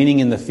ends up gleaning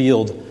in the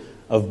field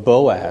of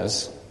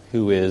Boaz,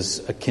 who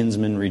is a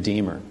kinsman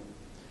redeemer.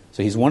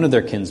 So he's one of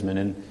their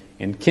kinsmen,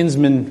 and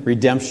kinsman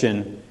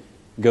redemption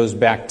goes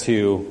back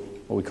to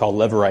what we call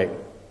Levirate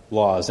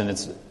laws, and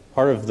it's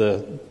part of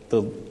the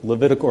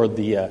Levitical or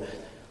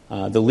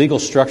the legal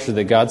structure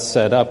that God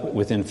set up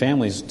within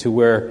families to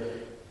where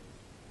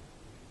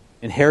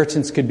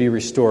inheritance could be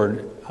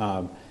restored,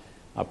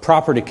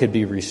 property could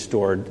be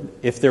restored.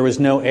 If there was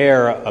no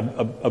heir,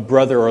 a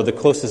brother or the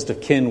closest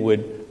of kin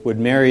would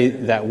marry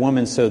that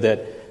woman so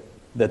that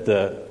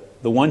the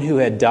one who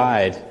had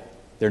died,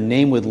 their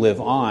name would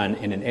live on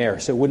in an heir.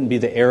 So it wouldn't be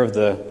the heir of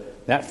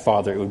that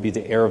father, it would be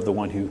the heir of the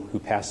one who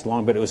passed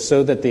along. But it was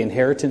so that the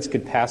inheritance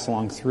could pass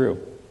along through.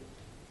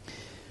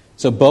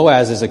 So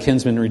Boaz is a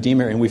kinsman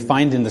redeemer, and we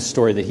find in the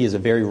story that he is a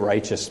very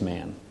righteous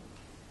man.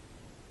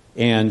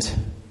 And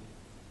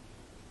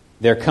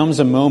there comes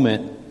a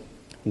moment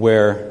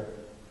where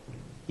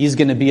he's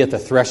going to be at the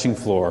threshing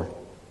floor,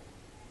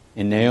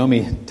 and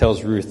Naomi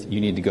tells Ruth,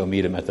 you need to go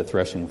meet him at the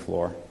threshing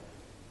floor.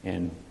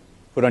 And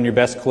put on your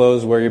best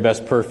clothes, wear your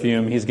best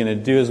perfume. He's going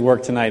to do his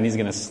work tonight, and he's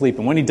going to sleep.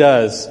 And when he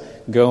does,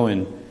 go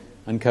and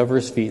uncover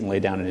his feet and lay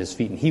down at his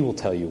feet, and he will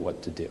tell you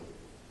what to do.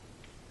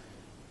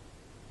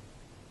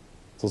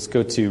 So let's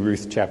go to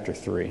Ruth chapter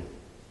 3. And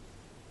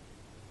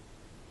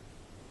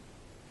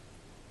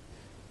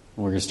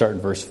we're going to start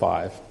in verse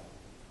 5.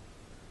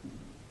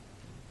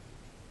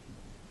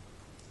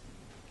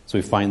 So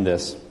we find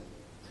this.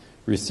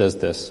 Ruth says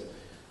this,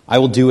 I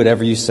will do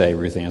whatever you say,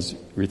 Ruth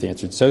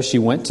answered. So she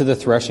went to the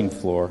threshing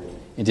floor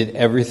and did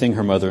everything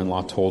her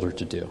mother-in-law told her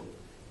to do.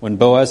 When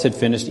Boaz had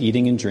finished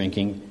eating and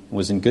drinking and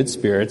was in good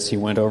spirits, he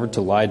went over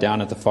to lie down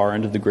at the far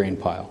end of the grain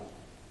pile.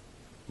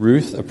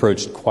 Ruth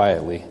approached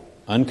quietly,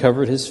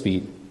 uncovered his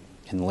feet,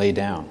 and lay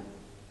down.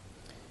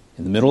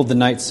 In the middle of the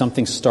night,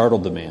 something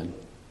startled the man.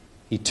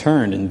 He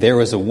turned, and there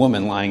was a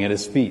woman lying at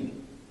his feet.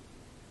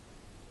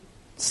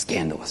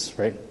 Scandalous,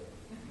 right?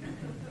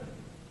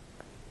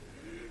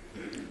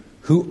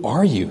 Who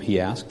are you? He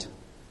asked.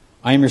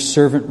 I am your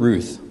servant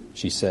Ruth,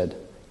 she said.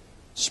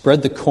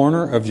 Spread the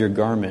corner of your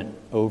garment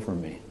over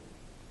me.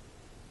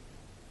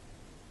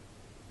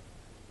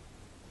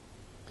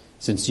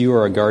 Since you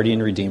are a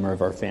guardian redeemer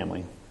of our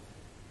family.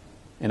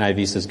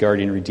 NIV says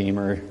guardian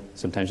redeemer.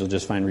 Sometimes you'll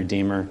just find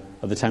redeemer.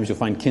 Other times you'll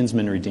find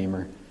kinsman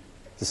redeemer.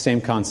 It's the same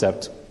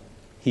concept.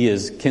 He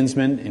is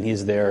kinsman, and he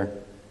is there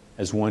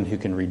as one who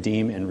can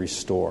redeem and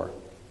restore.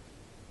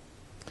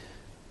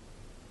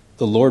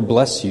 The Lord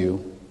bless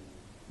you,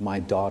 my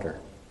daughter.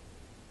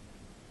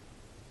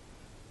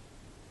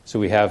 So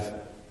we have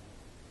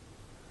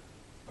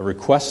a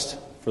request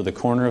for the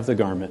corner of the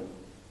garment,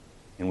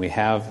 and we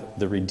have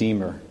the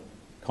Redeemer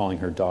calling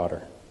her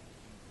daughter.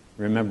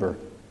 Remember,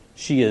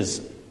 she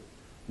is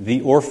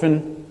the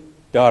orphan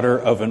daughter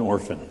of an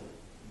orphan.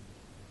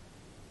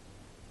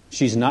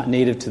 She's not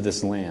native to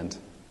this land.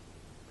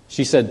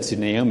 She said to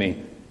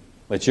Naomi,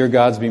 let your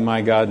gods be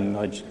my God, and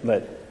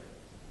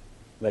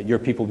let your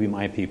people be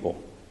my people.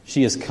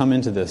 She has come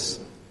into this,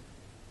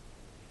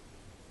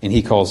 and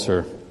he calls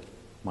her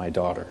my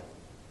daughter.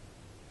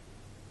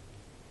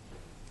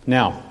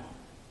 Now,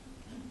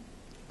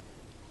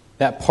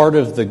 that part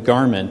of the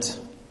garment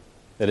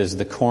that is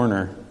the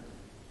corner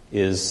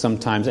is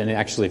sometimes, and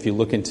actually if you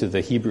look into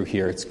the Hebrew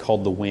here, it's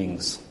called the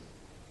wings.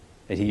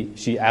 And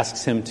she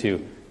asks him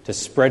to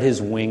spread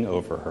his wing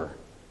over her.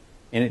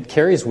 And it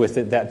carries with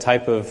it that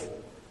type of,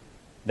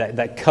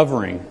 that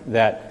covering,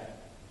 that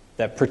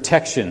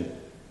protection,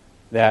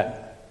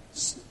 that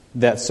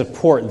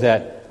support,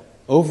 that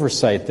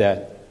oversight,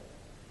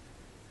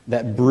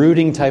 that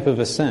brooding type of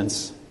a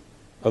sense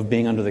of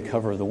being under the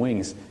cover of the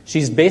wings.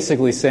 She's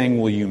basically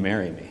saying, will you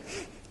marry me?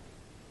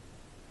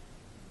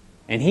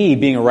 And he,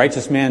 being a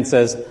righteous man,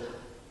 says,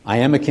 I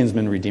am a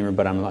kinsman redeemer,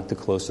 but I'm not the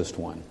closest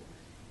one.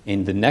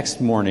 And the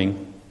next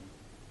morning,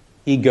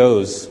 he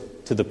goes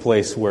to the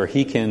place where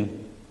he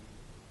can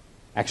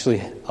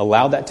actually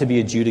allow that to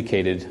be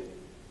adjudicated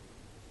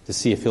to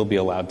see if he'll be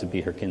allowed to be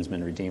her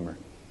kinsman redeemer.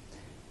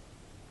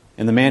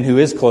 And the man who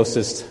is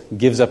closest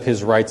gives up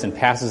his rights and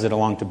passes it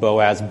along to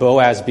Boaz.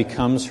 Boaz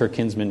becomes her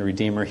kinsman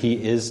redeemer.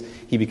 He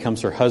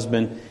becomes her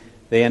husband.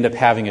 They end up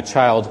having a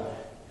child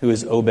who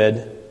is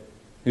Obed,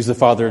 who's the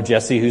father of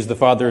Jesse, who's the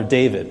father of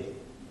David.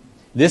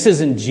 This is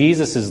in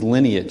Jesus'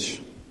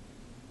 lineage.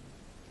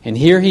 And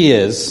here he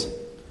is,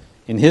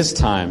 in his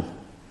time,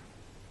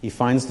 he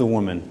finds the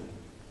woman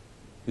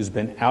who's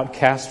been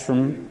outcast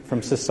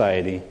from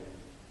society.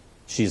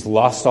 She's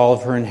lost all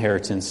of her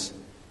inheritance.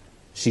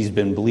 She's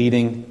been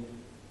bleeding.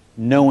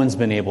 No one's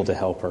been able to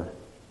help her.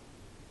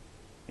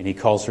 And he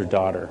calls her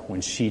daughter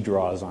when she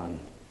draws on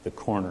the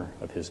corner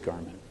of his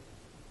garment.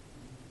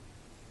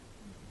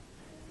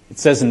 It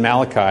says in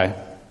Malachi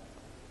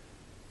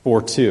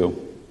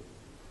 4:2,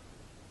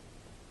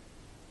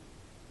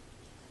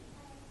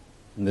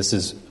 And this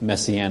is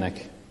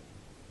messianic.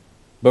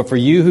 But for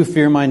you who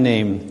fear my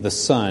name, the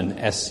Son,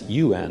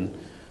 S-U-N,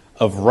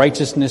 of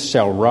righteousness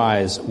shall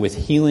rise with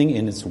healing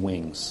in its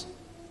wings.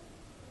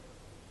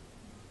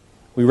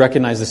 We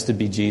recognize this to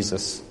be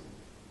Jesus.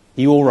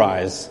 He will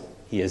rise.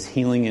 He has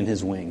healing in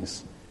his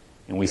wings.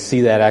 And we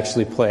see that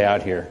actually play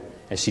out here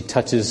as she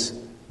touches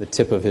the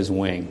tip of his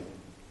wing.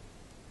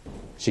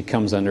 She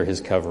comes under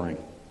his covering.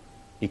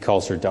 He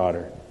calls her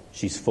daughter.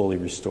 She's fully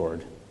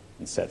restored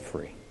and set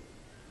free.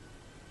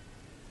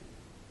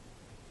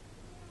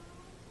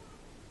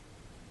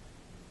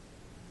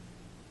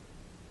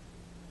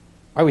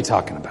 Why are we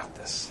talking about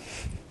this?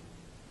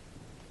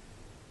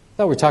 I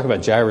thought we were talking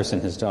about Jarius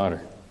and his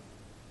daughter.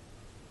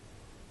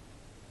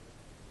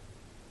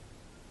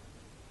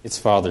 It's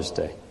Father's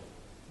Day.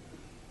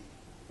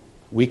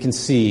 We can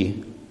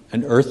see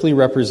an earthly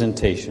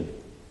representation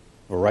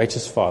of a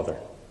righteous father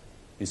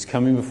who's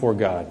coming before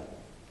God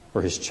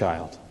for his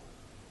child.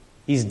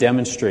 He's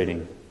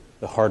demonstrating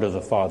the heart of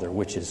the Father,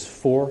 which is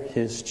for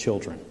his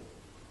children.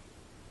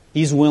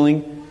 He's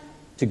willing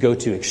to go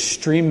to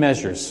extreme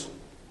measures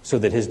so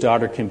that his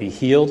daughter can be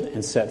healed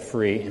and set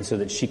free, and so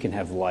that she can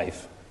have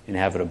life and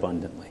have it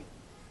abundantly.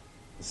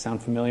 Does that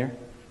sound familiar?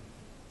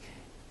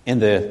 And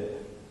the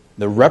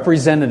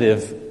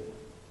representative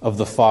of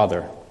the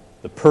Father,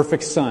 the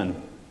perfect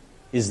Son,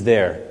 is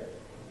there.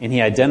 And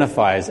he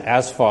identifies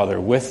as Father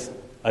with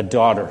a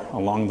daughter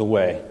along the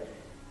way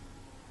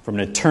from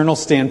an eternal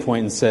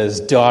standpoint and says,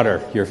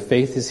 "Daughter, your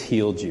faith has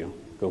healed you.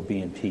 Go be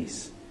in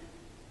peace."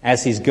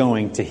 As he's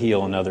going to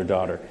heal another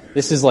daughter.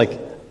 This is like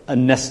a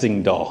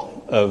nesting doll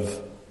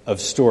of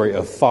story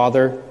of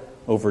father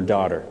over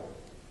daughter.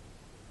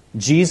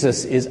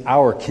 Jesus is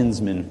our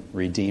kinsman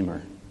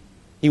redeemer.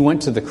 He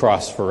went to the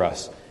cross for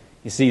us.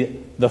 You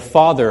see, the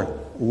Father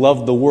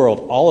loved the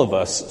world, all of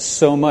us,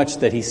 so much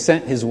that he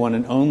sent his one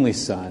and only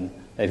Son,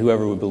 that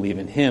whoever would believe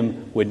in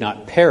him would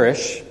not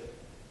perish,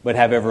 but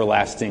have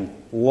everlasting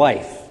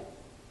life.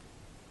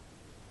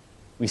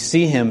 We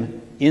see him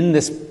in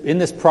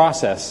this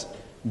process,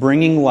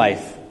 bringing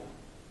life,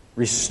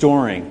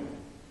 restoring,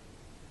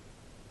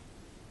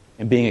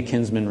 and being a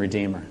kinsman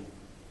redeemer.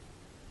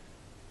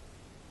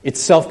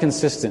 It's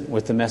self-consistent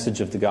with the message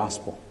of the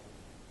gospel.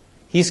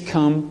 He's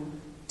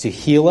come to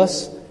heal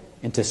us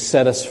and to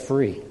set us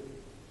free.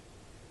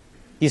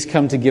 He's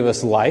come to give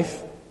us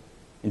life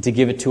and to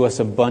give it to us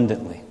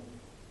abundantly.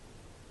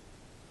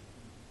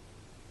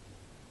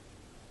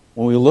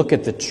 When we look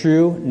at the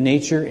true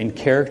nature and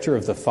character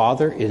of the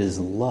Father, it is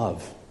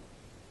love.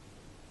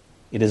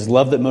 It is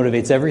love that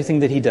motivates everything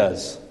that he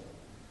does.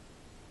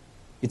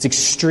 It's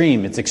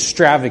extreme. It's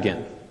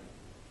extravagant.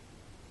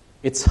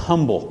 It's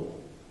humble.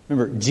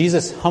 Remember,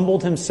 Jesus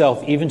humbled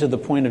himself even to the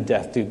point of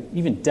death,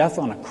 even death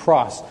on a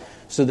cross,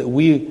 so that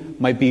we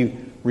might be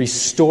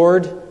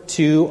restored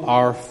to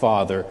our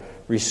Father,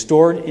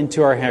 restored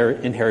into our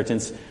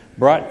inheritance,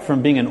 brought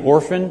from being an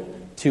orphan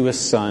to a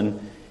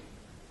son,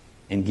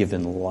 and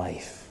given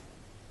life.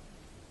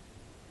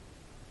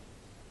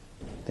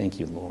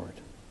 Thank you, Lord.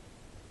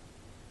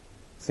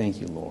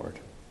 Thank you, Lord.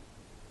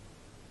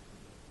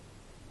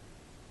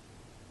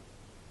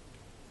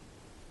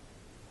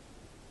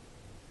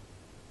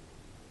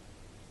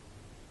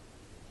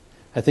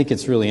 I think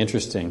it's really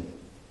interesting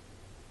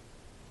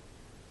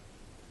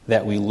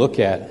that we look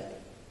at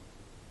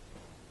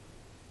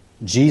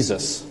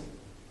Jesus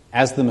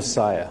as the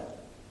Messiah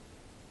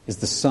is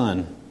the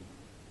Son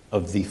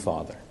of the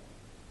Father.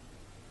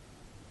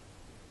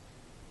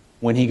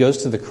 When he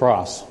goes to the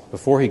cross,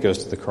 before he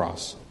goes to the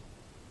cross,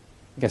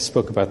 I think I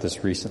spoke about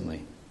this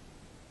recently,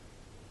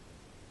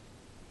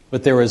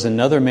 but there was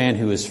another man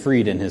who was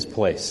freed in his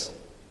place.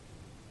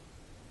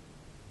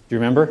 Do you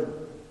remember?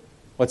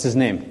 What's his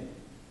name?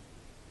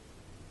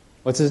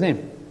 What's his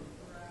name?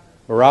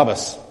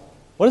 Barabbas.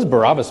 What does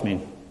Barabbas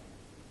mean?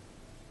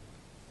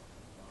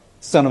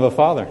 Son of a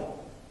father.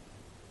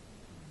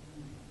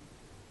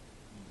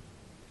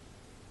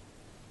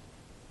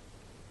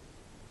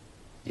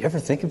 You ever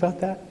think about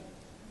that?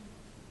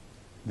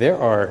 There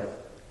are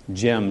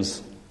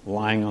gems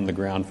lying on the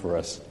ground for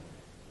us,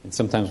 and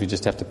sometimes we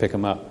just have to pick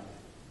them up.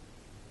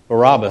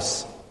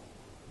 Barabbas,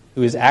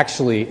 who is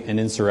actually an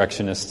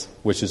insurrectionist,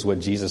 which is what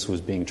Jesus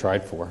was being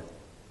tried for,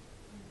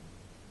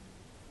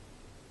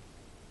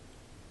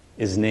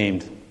 is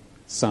named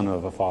son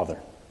of a father.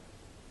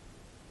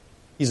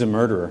 He's a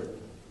murderer.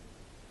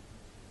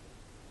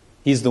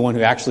 He's the one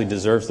who actually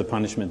deserves the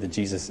punishment that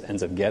Jesus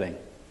ends up getting.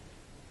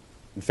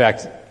 In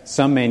fact,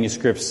 some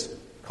manuscripts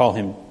call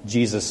him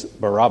Jesus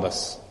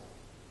Barabbas.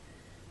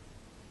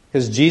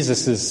 Because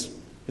Jesus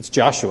it's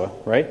Joshua,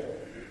 right?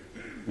 I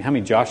mean, how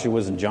many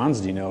Joshuas and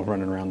Johns do you know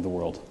running around the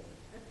world?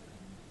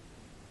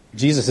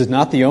 Jesus is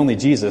not the only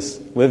Jesus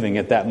living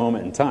at that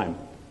moment in time.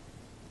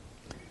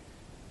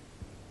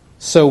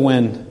 So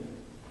when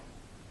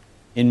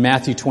in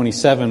Matthew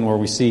 27, where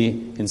we see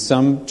in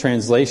some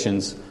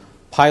translations,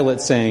 Pilate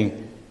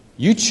saying,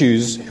 "You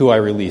choose who I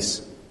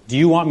release. Do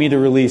you want me to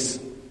release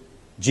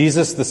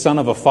Jesus, the son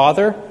of a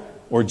father,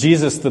 or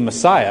Jesus, the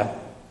Messiah?"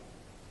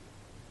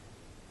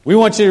 We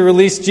want you to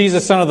release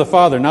Jesus, Son of the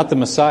Father, not the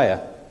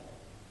Messiah.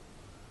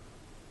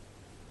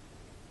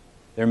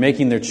 They're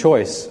making their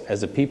choice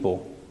as a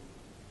people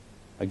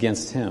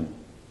against him.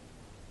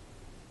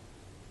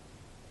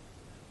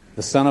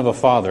 The son of a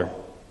father,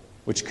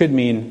 which could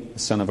mean the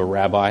son of a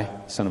rabbi,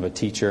 son of a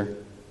teacher.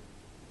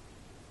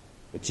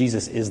 But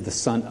Jesus is the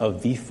Son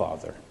of the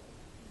Father.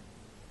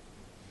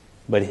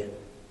 But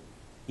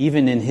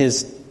even in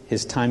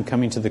his time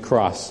coming to the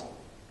cross,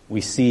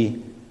 we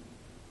see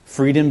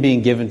freedom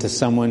being given to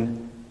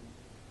someone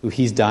who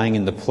he's dying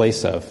in the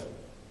place of.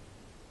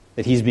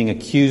 That he's being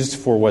accused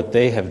for what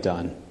they have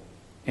done.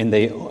 And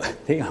they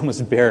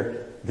almost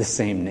bear the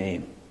same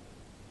name.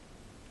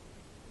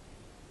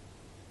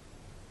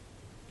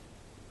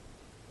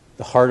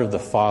 The heart of the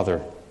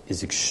Father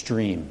is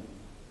extreme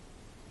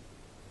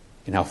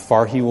in how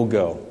far he will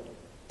go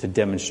to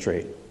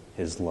demonstrate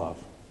his love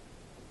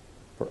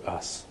for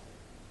us.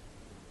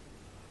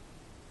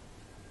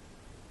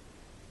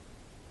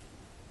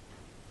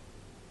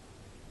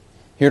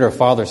 Here at our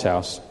Father's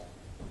house,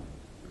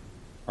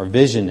 our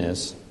vision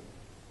is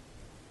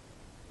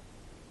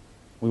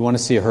we want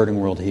to see a hurting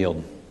world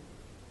healed.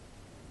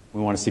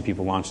 We want to see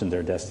people launch into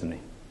their destiny.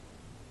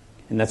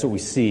 And that's what we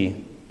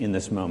see in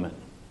this moment,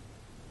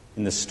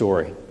 in this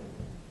story.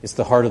 It's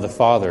the heart of the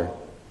Father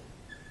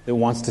that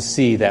wants to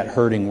see that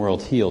hurting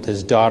world healed.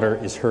 His daughter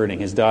is hurting.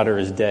 His daughter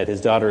is dead.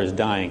 His daughter is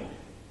dying.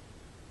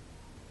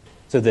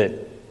 So that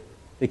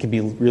they can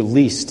be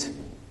released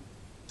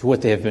to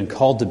what they have been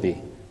called to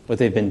be, what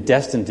they've been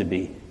destined to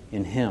be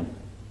in him.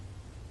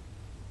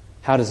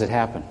 How does it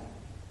happen?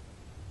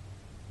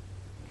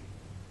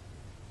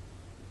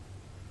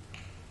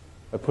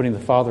 By putting the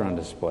Father on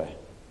display.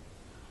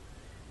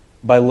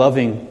 By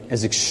loving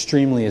as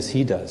extremely as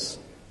he does.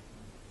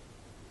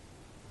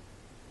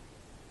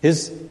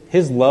 His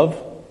love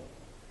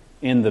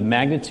and the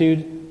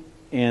magnitude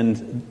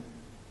and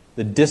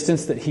the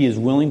distance that he is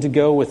willing to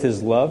go with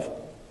his love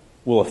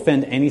will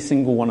offend any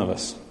single one of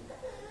us.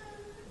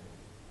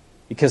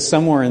 Because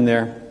somewhere in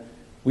there,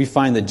 we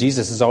find that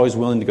Jesus is always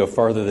willing to go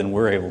farther than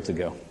we're able to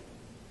go.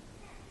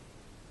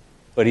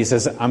 But he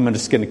says, I'm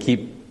just going to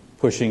keep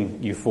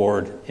pushing you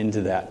forward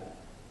into that.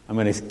 I'm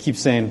going to keep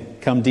saying,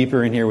 come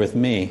deeper in here with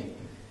me,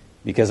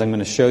 because I'm going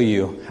to show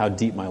you how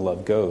deep my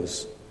love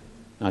goes.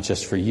 Not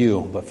just for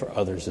you, but for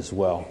others as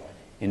well.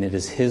 And it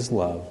is his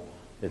love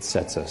that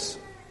sets us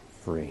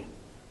free.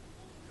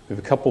 We have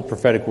a couple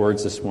prophetic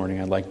words this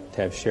morning I'd like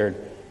to have shared.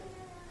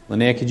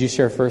 Linnea, could you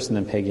share first? And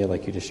then Peggy, I'd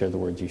like you to share the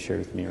words you shared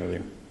with me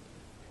earlier.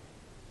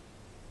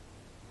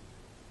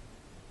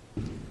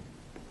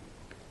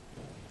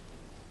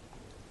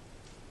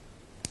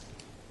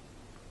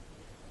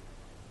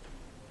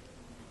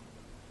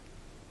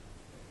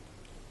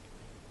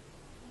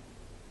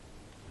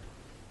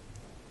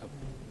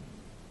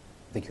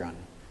 I think you're on.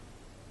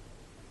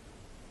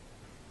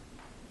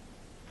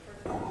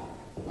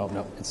 Oh,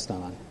 no, it's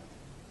not on.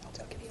 I'll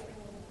take it.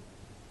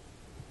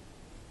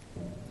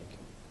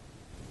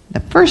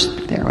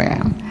 There we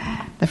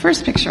are. The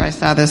first picture I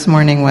saw this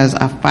morning was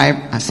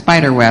a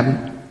spider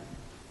web.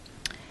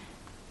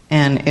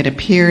 And it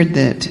appeared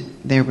that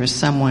there was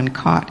someone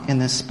caught in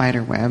this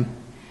spider web.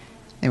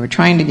 They were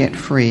trying to get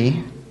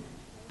free,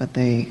 but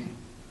the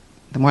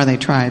more they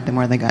tried, the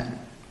more they got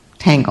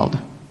tangled.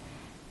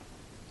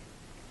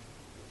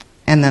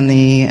 And then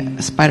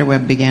the spider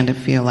web began to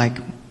feel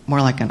more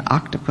like an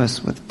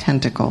octopus with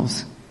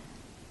tentacles,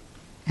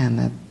 and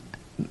that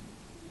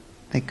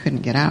they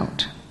couldn't get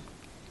out.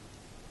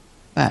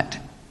 But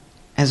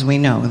as we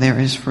know, there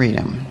is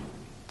freedom.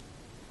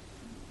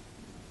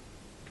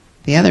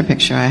 The other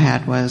picture I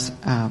had was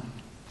a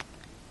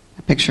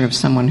picture of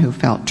someone who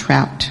felt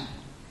trapped,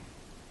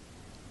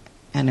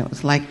 and it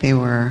was like they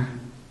were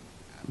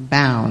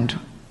bound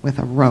with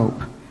a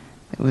rope.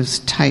 It was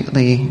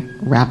tightly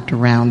wrapped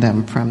around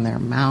them from their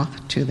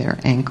mouth to their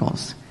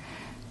ankles.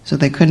 So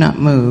they could not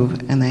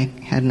move, and they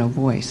had no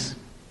voice.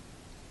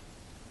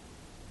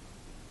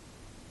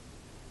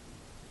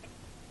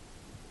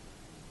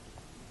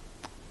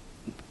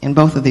 In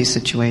both of these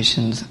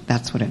situations,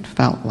 that's what it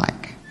felt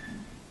like.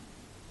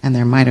 And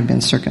there might have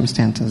been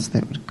circumstances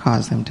that would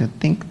cause them to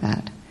think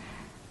that.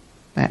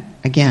 But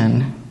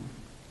again,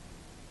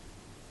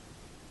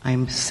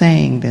 I'm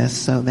saying this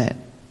so that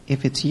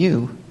if it's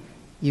you,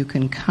 you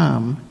can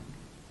come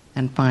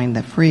and find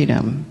the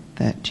freedom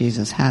that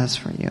Jesus has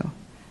for you.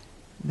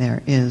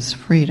 There is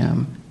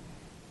freedom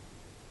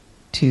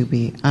to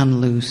be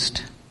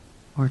unloosed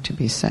or to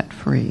be set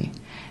free.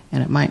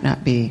 And it might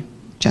not be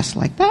just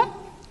like that,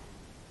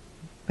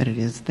 but it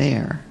is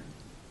there.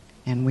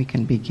 And we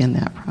can begin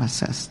that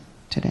process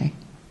today.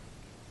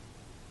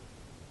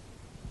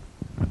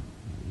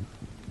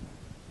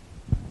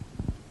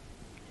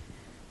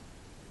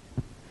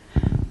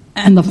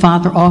 And the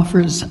Father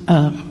offers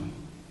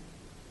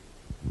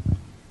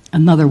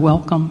another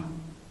welcome.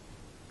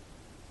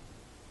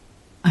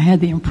 I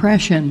had the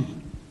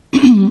impression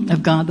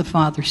of God the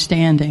Father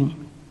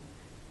standing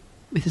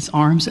with his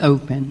arms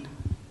open,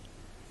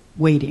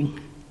 waiting.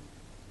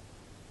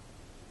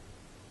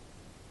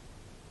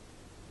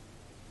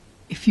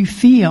 if you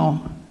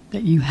feel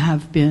that you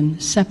have been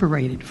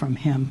separated from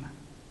him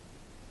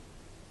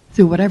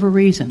through whatever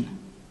reason,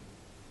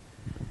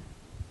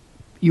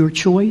 your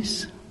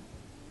choice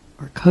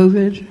or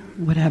COVID,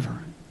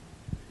 whatever,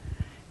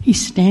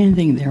 he's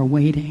standing there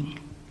waiting.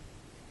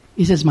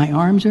 He says, my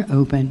arms are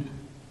open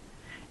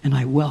and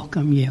I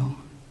welcome you.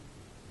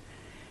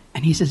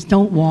 And he says,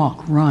 don't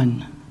walk,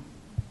 run,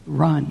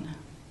 run.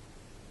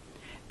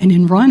 And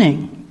in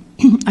running,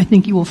 I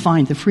think you will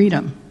find the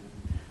freedom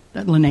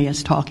that Linnea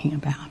is talking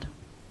about.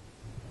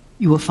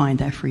 You will find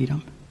that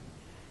freedom.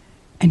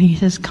 And he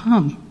says,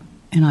 come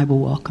and I will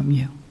welcome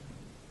you.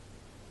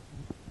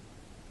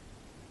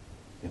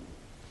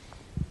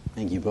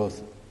 Thank you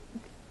both.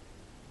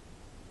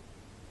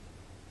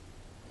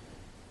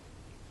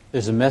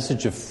 There's a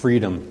message of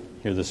freedom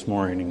here this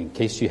morning, in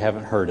case you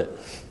haven't heard it.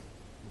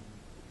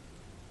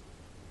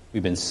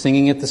 We've been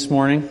singing it this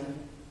morning.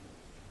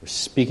 We're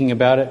speaking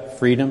about it.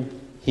 Freedom,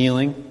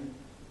 healing,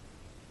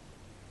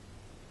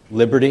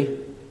 liberty.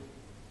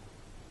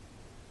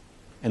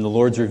 And the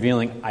Lord's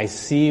revealing, I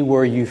see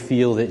where you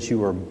feel that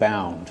you are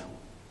bound,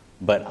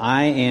 but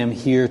I am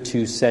here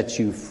to set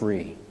you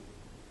free.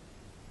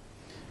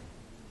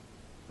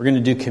 We're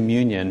going to do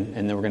communion,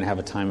 and then we're going to have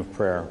a time of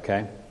prayer,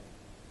 okay?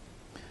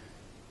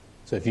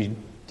 So if you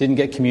didn't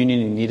get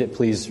communion and you need it,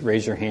 please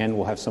raise your hand.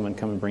 We'll have someone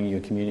come and bring you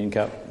a communion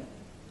cup.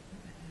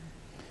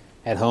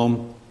 At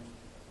home,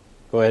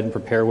 go ahead and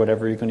prepare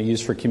whatever you're going to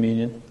use for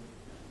communion.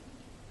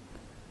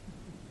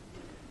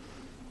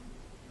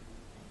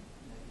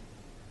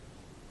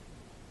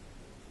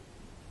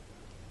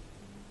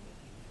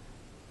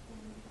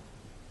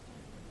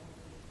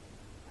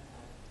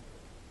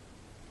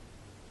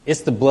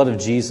 It's the blood of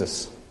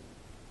Jesus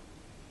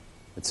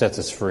that sets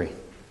us free.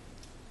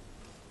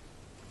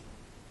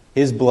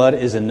 His blood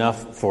is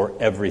enough for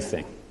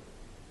everything.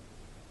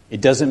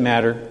 It doesn't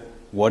matter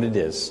what it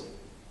is.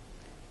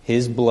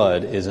 His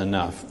blood is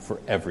enough for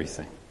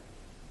everything.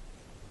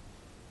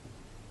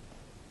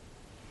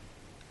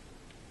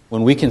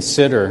 When we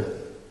consider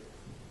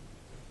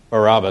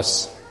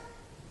Barabbas,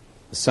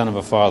 the son of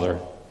a father,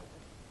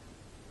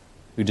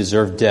 who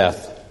deserved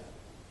death,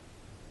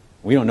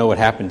 we don't know what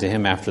happened to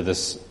him after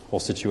this whole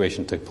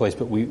situation took place,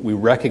 but we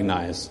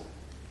recognize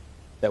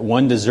that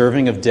one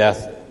deserving of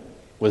death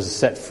was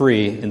set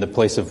free in the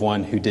place of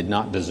one who did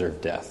not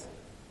deserve death.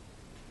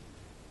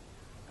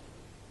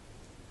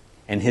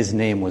 And his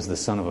name was the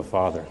Son of a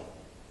Father.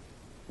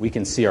 We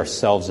can see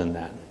ourselves in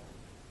that.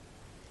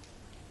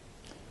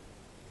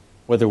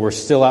 Whether we're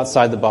still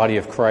outside the body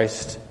of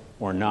Christ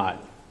or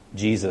not,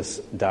 Jesus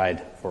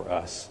died for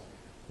us.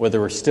 Whether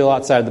we're still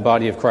outside the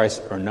body of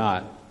Christ or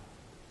not,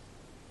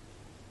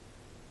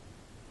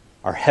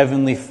 our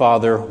Heavenly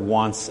Father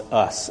wants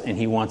us, and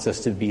He wants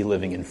us to be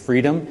living in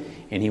freedom,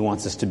 and He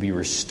wants us to be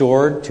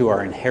restored to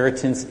our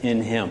inheritance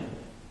in Him.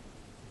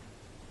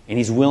 And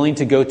He's willing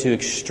to go to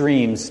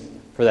extremes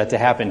for that to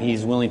happen.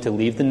 He's willing to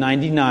leave the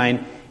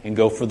 99 and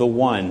go for the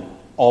one,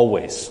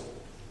 always.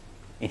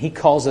 And He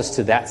calls us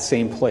to that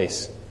same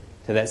place,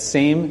 to that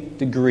same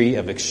degree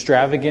of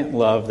extravagant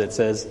love that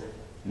says,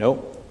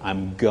 nope,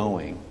 I'm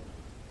going.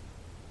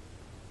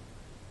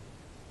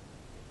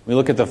 We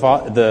look at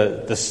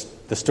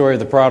the story of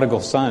the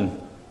prodigal son.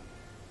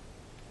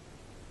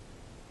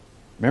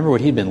 Remember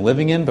what he'd been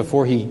living in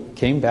before he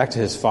came back to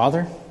his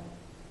father?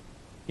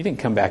 He didn't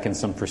come back in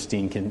some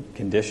pristine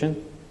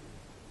condition.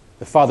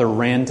 The father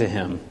ran to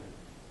him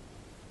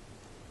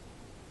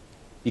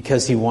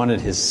because he wanted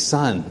his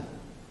son.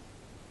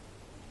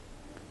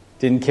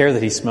 Didn't care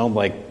that he smelled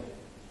like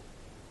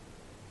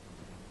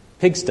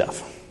pig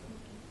stuff.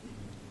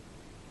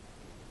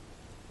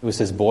 It was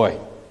his boy.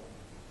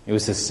 It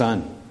was his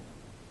son.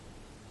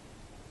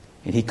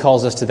 And He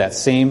calls us to that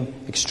same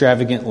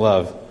extravagant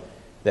love,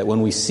 that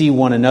when we see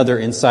one another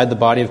inside the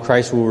body of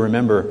Christ, we'll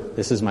remember,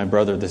 this is my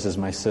brother, this is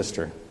my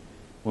sister.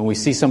 When we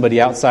see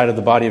somebody outside of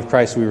the body of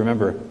Christ, we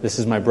remember, this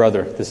is my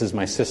brother, this is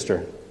my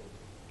sister.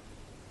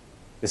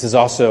 This is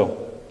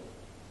also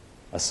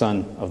a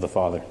son of the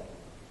Father.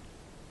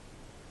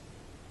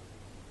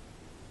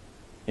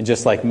 And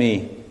just like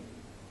me,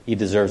 he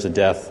deserves a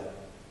death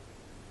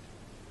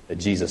that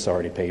Jesus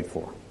already paid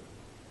for.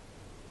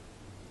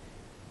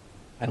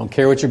 I don't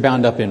care what you're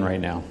bound up in right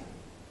now.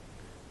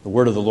 The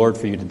word of the Lord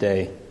for you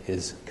today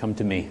is, come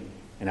to me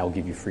and I will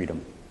give you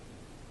freedom.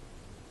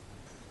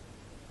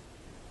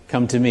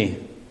 Come to me.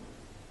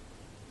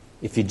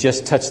 If you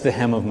just touch the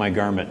hem of my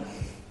garment,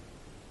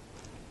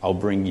 I'll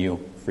bring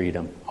you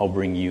freedom. I'll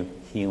bring you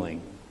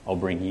healing. I'll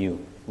bring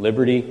you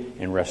liberty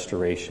and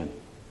restoration.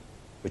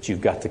 But you've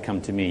got to come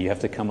to me. You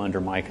have to come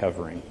under my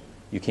covering.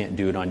 You can't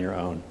do it on your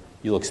own.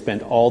 You'll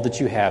expend all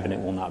that you have and it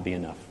will not be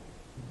enough.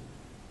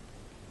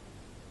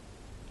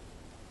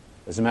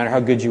 Doesn't matter how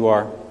good you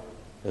are.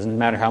 Doesn't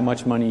matter how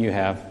much money you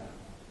have.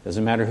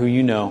 Doesn't matter who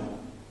you know.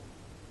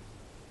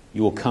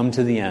 You will come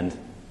to the end.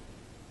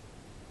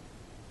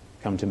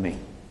 Come to me.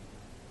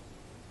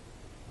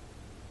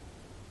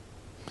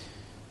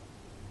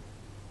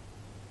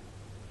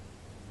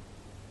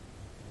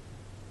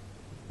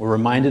 We're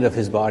reminded of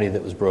his body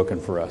that was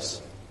broken for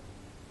us.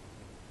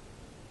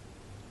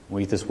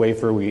 We eat this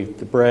wafer, we eat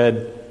the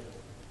bread,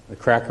 the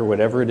cracker,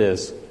 whatever it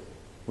is,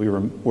 we're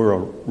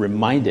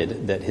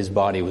reminded that his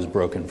body was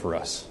broken for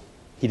us.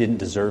 He didn't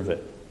deserve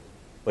it,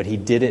 but he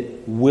did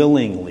it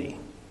willingly.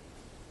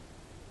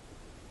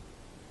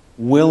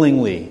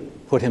 Willingly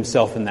put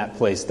himself in that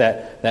place,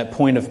 that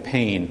point of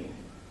pain,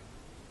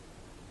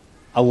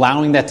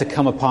 allowing that to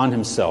come upon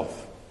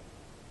himself.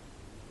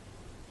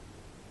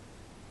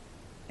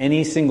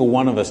 Any single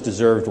one of us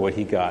deserved what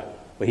he got,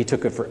 but he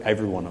took it for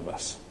every one of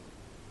us.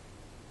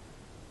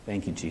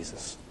 Thank you,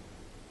 Jesus.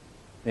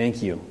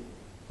 Thank you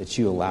that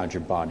you allowed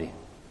your body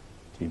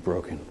to be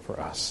broken for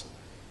us.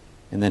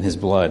 And then his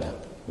blood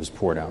was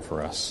poured out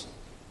for us.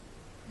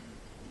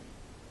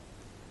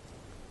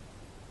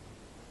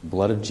 The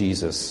blood of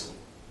Jesus,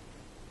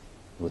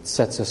 what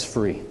sets us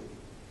free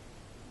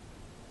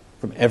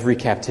from every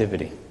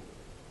captivity.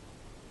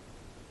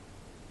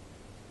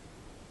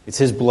 It's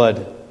his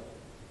blood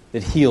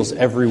that heals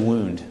every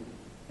wound,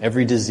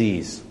 every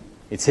disease.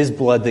 It's his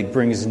blood that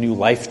brings new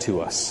life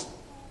to us.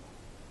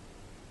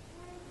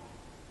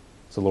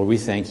 So Lord, we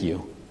thank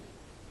you.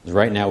 Because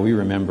right now we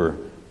remember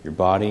your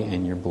body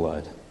and your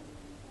blood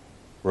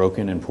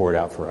broken and poured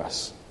out for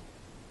us.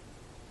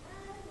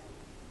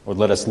 Lord,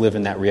 let us live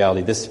in that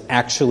reality. This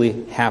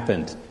actually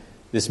happened.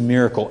 This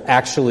miracle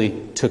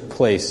actually took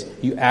place.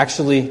 You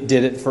actually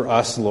did it for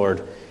us,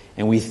 Lord.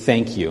 And we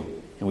thank you.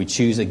 And we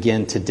choose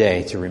again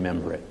today to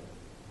remember it.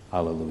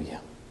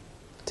 Hallelujah.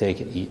 Take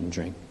it, eat, and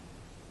drink.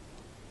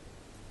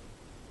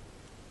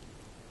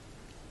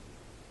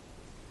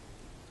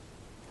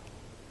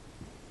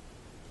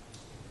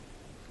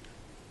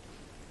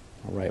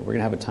 All right, we're going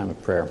to have a time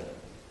of prayer.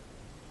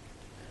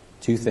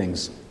 2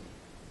 things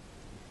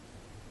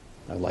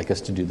I'd like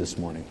us to do this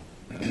morning.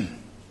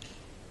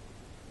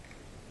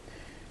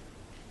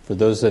 For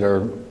those that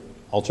are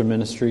altar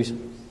ministries,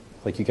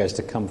 I'd like you guys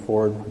to come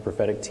forward, the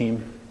prophetic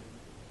team,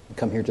 and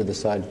come here to the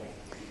side.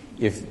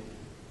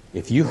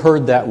 If you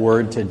heard that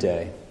word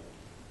today,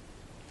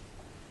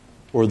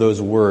 or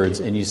those words,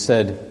 and you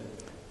said,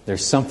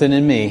 there's something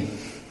in me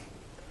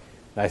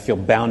that I feel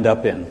bound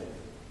up in,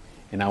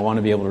 and I want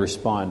to be able to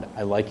respond,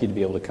 I'd like you to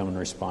be able to come and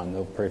respond.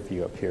 They'll pray for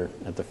you up here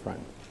at the front.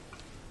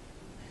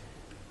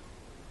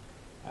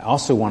 I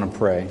also want to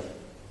pray,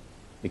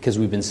 because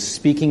we've been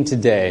speaking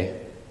today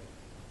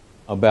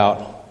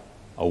about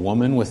a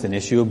woman with an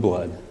issue of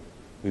blood.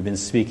 We've been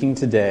speaking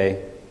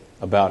today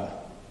about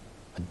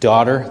a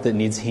daughter that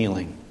needs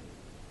healing.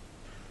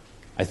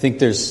 I think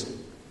there's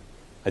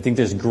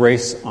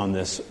grace on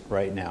this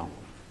right now.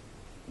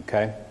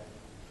 Okay?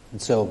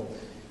 And so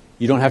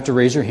you don't have to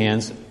raise your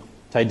hands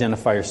to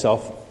identify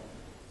yourself.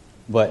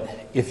 But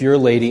if you're a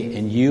lady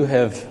and you're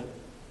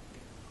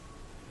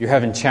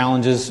having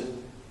challenges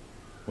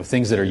with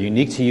things that are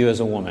unique to you as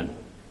a woman,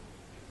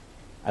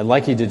 I'd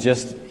like you to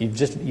just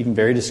even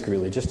very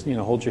discreetly,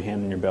 hold your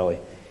hand on your belly.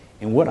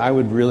 And what I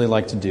would really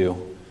like to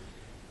do,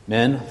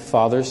 men,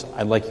 fathers,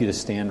 I'd like you to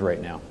stand right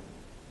now.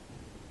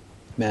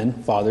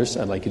 Men, fathers,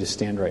 I'd like you to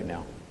stand right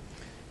now.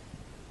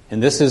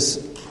 And this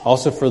is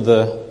also for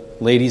the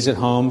ladies at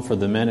home, for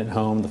the men at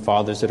home, the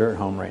fathers that are at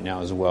home right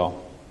now as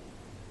well.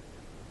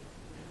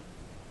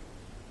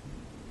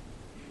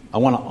 I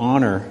want to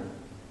honor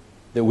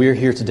that we're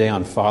here today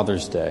on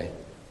Father's Day.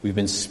 We've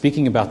been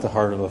speaking about the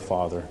heart of a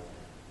father.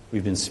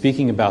 We've been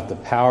speaking about the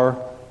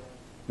power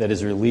that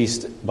is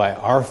released by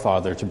our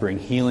Father to bring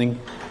healing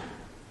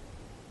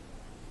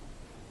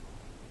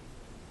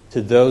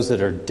to those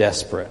that are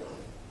desperate.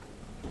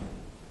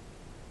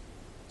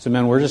 So,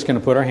 men, we're just going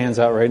to put our hands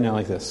out right now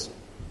like this.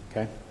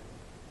 Okay?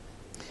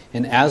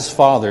 And as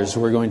fathers,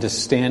 we're going to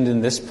stand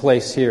in this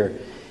place here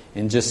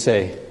and just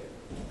say,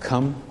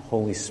 "Come,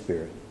 Holy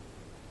Spirit.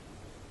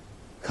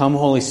 Come,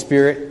 Holy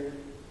Spirit,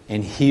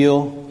 and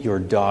heal your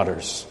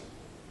daughters.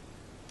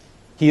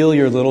 Heal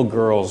your little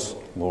girls,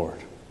 Lord.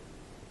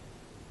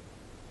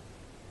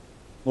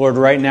 Lord,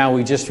 right now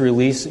we just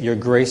release your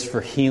grace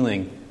for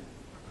healing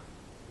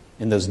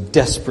in those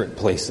desperate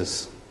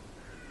places.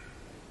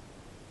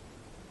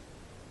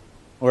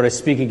 Lord, I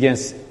speak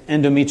against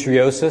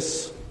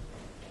endometriosis.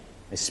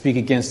 I speak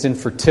against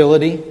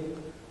infertility.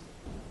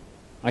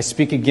 I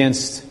speak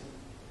against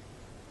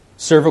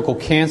cervical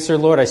cancer,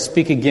 Lord. I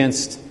speak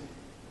against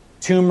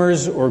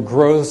tumors or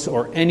growths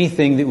or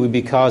anything that would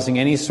be causing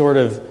any sort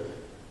of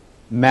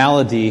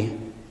malady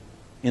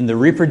in the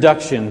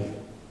reproductive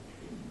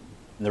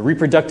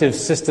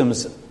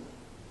systems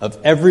of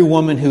every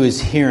woman who is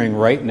hearing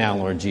right now,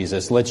 Lord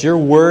Jesus. Let your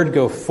word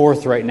go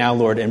forth right now,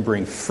 Lord, and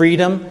bring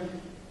freedom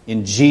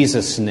in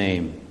Jesus'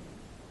 name.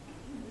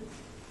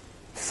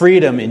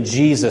 Freedom in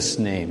Jesus'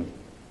 name.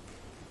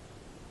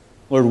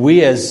 Lord,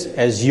 we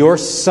as your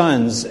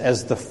sons,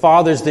 as the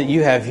fathers that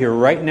you have here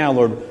right now,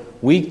 Lord,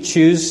 we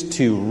choose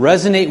to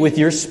resonate with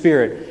your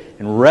spirit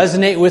and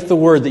resonate with the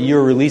word that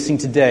you're releasing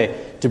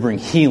today to bring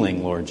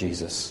healing, Lord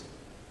Jesus.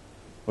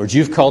 Lord,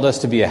 you've called us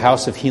to be a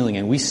house of healing,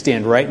 and we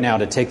stand right now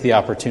to take the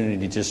opportunity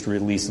to just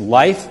release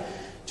life,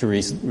 to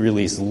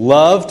release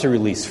love, to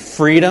release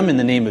freedom in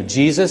the name of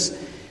Jesus.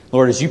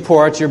 Lord, as you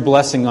pour out your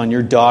blessing on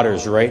your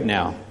daughters right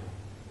now,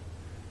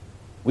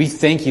 We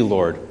thank you,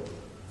 Lord,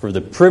 for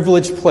the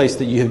privileged place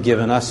that you have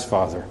given us,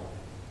 Father,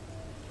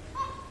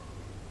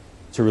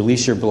 to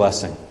release your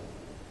blessing.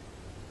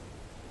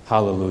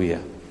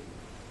 Hallelujah.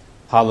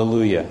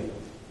 Hallelujah.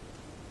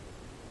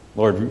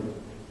 Lord,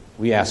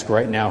 we ask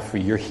right now for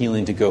your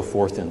healing to go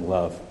forth in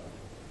love.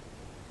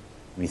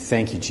 We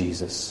thank you,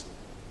 Jesus.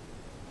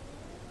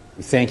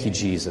 We thank you,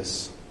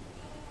 Jesus.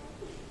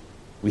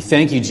 We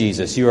thank you,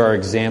 Jesus. You are our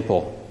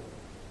example.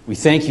 We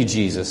thank you,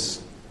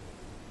 Jesus.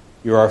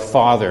 You're our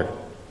Father.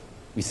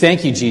 We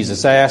thank you,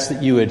 Jesus. I ask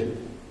that you would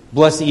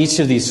bless each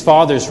of these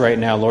fathers right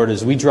now, Lord,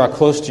 as we draw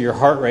close to your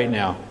heart right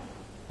now.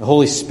 The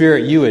Holy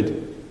Spirit, you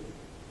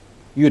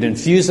would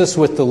infuse us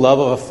with the love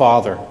of a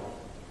father.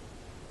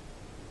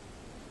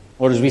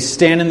 Lord, as we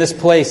stand in this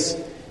place,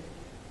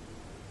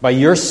 by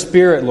your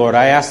Spirit, Lord,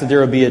 I ask that there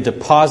will be a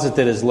deposit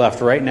that is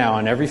left right now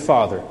on every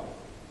father.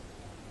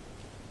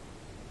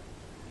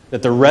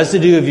 That the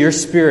residue of your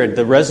Spirit,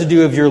 the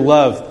residue of your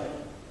love,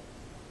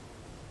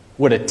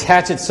 would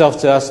attach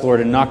itself to us,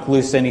 Lord, and knock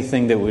loose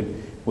anything that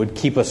would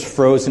keep us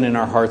frozen in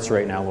our hearts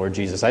right now, Lord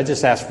Jesus. I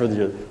just ask for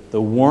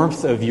the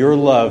warmth of your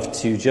love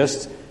to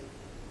just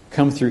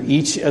come through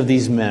each of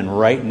these men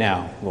right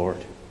now, Lord.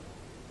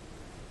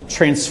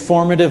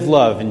 Transformative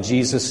love in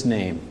Jesus'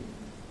 name.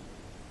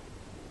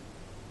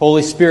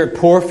 Holy Spirit,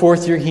 pour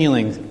forth your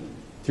healing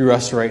through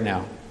us right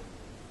now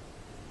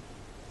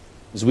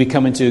as we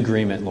come into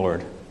agreement,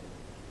 Lord.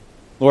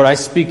 Lord, I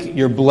speak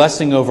your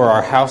blessing over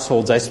our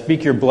households. I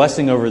speak your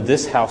blessing over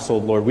this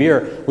household, Lord. We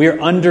are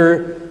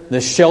under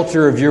the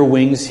shelter of your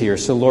wings here.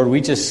 So, Lord,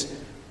 we just,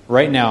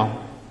 right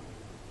now,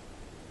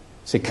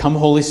 say, come,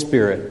 Holy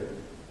Spirit,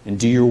 and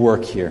do your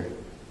work here.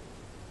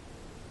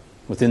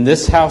 Within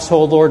this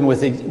household, Lord,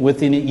 and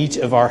within each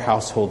of our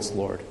households,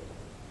 Lord.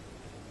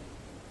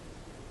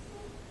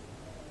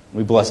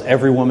 We bless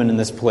every woman in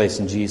this place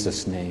in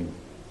Jesus' name.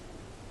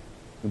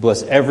 We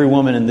bless every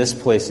woman in this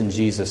place in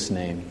Jesus'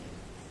 name.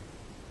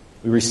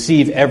 We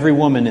receive every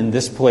woman in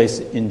this place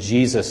in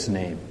Jesus'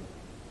 name.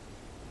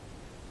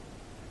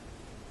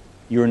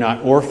 You are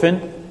not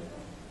orphan.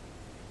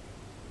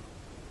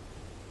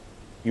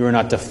 You are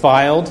not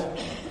defiled.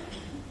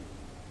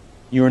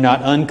 You are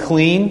not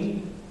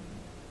unclean.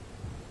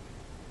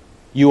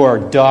 You are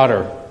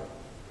daughter.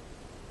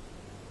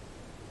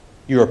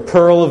 You are a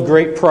pearl of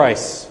great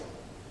price.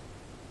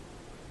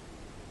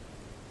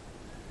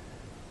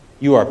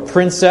 You are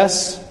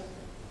princess.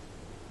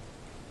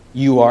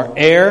 You are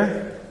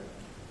heir.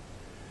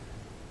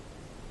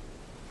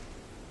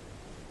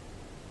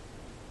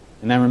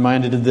 And I'm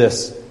reminded of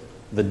this.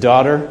 The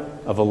daughter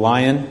of a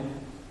lion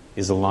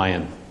is a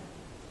lion.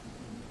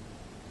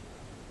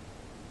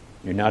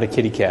 You're not a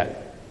kitty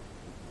cat.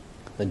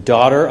 The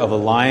daughter of a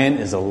lion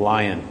is a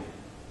lion.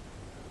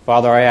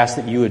 Father, I ask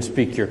that you would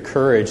speak your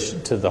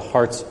courage to the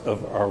hearts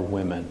of our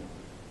women.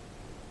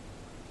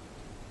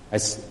 I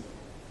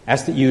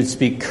ask that you would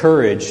speak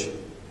courage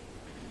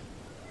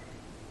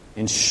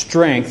and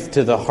strength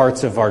to the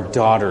hearts of our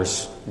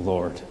daughters,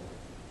 Lord.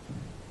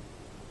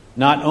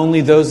 Not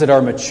only those that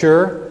are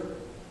mature,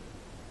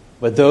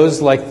 but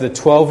those like the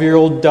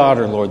 12-year-old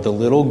daughter, Lord, the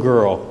little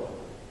girl,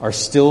 are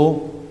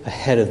still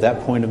ahead of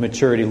that point of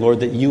maturity, Lord,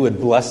 that you would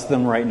bless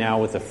them right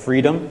now with the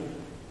freedom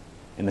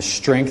and the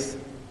strength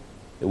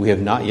that we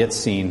have not yet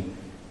seen.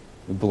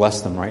 We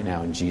bless them right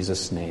now in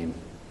Jesus' name.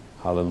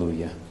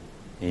 Hallelujah.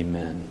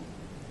 Amen.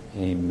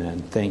 Amen.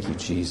 Thank you,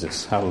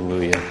 Jesus.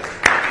 Hallelujah.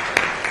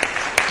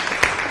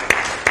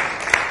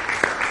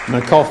 I'm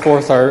going to call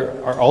forth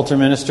our altar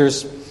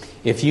ministers.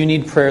 If you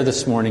need prayer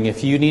this morning,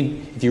 if you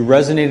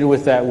resonated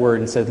with that word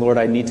and said, Lord,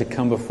 I need to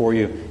come before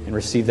you and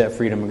receive that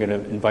freedom, I'm going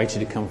to invite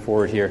you to come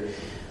forward here.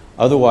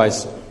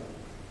 Otherwise,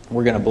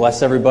 we're going to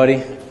bless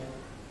everybody.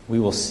 We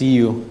will see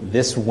you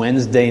this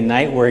Wednesday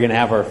night. We're going to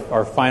have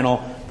our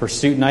final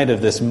pursuit night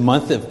of this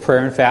month of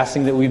prayer and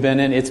fasting that we've been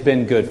in. It's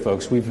been good,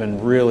 folks. We've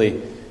been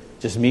really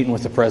just meeting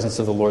with the presence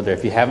of the Lord there.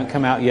 If you haven't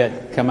come out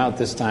yet, come out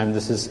this time.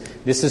 This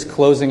is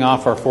closing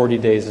off our 40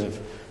 days of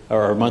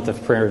our month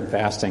of prayer and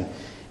fasting.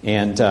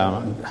 And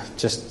I'm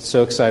just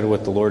so excited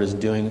what the Lord is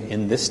doing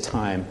in this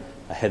time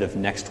ahead of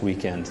next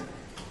weekend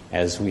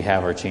as we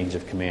have our change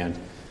of command.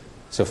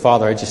 So,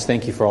 Father, I just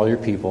thank you for all your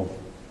people.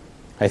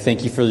 I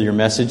thank you for your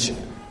message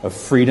of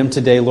freedom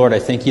today, Lord. I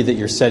thank you that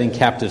you're setting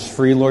captives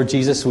free, Lord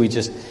Jesus. We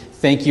just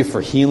thank you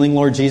for healing,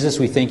 Lord Jesus.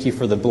 We thank you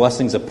for the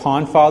blessings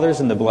upon fathers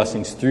and the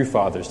blessings through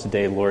fathers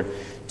today, Lord,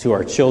 to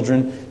our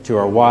children, to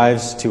our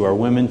wives, to our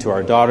women, to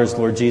our daughters,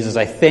 Lord Jesus.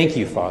 I thank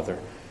you, Father,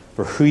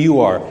 for who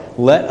you are.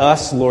 Let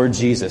us, Lord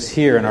Jesus,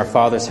 here in our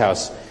Father's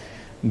house,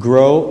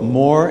 grow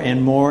more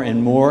and more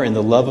and more in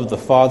the love of the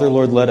Father.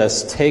 Lord, let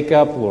us take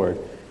up, Lord,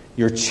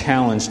 your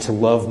challenge to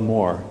love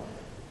more,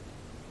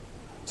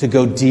 to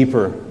go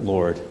deeper,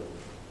 Lord,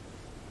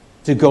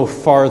 to go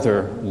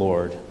farther,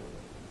 Lord,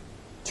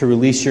 to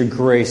release your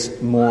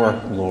grace more,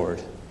 Lord.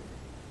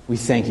 We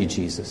thank you,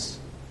 Jesus.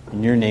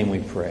 In your name we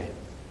pray.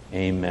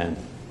 Amen.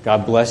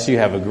 God bless you.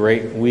 Have a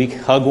great week.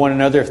 Hug one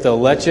another if they'll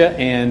let you.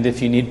 And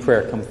if you need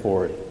prayer, come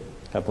forward.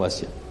 God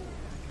bless you.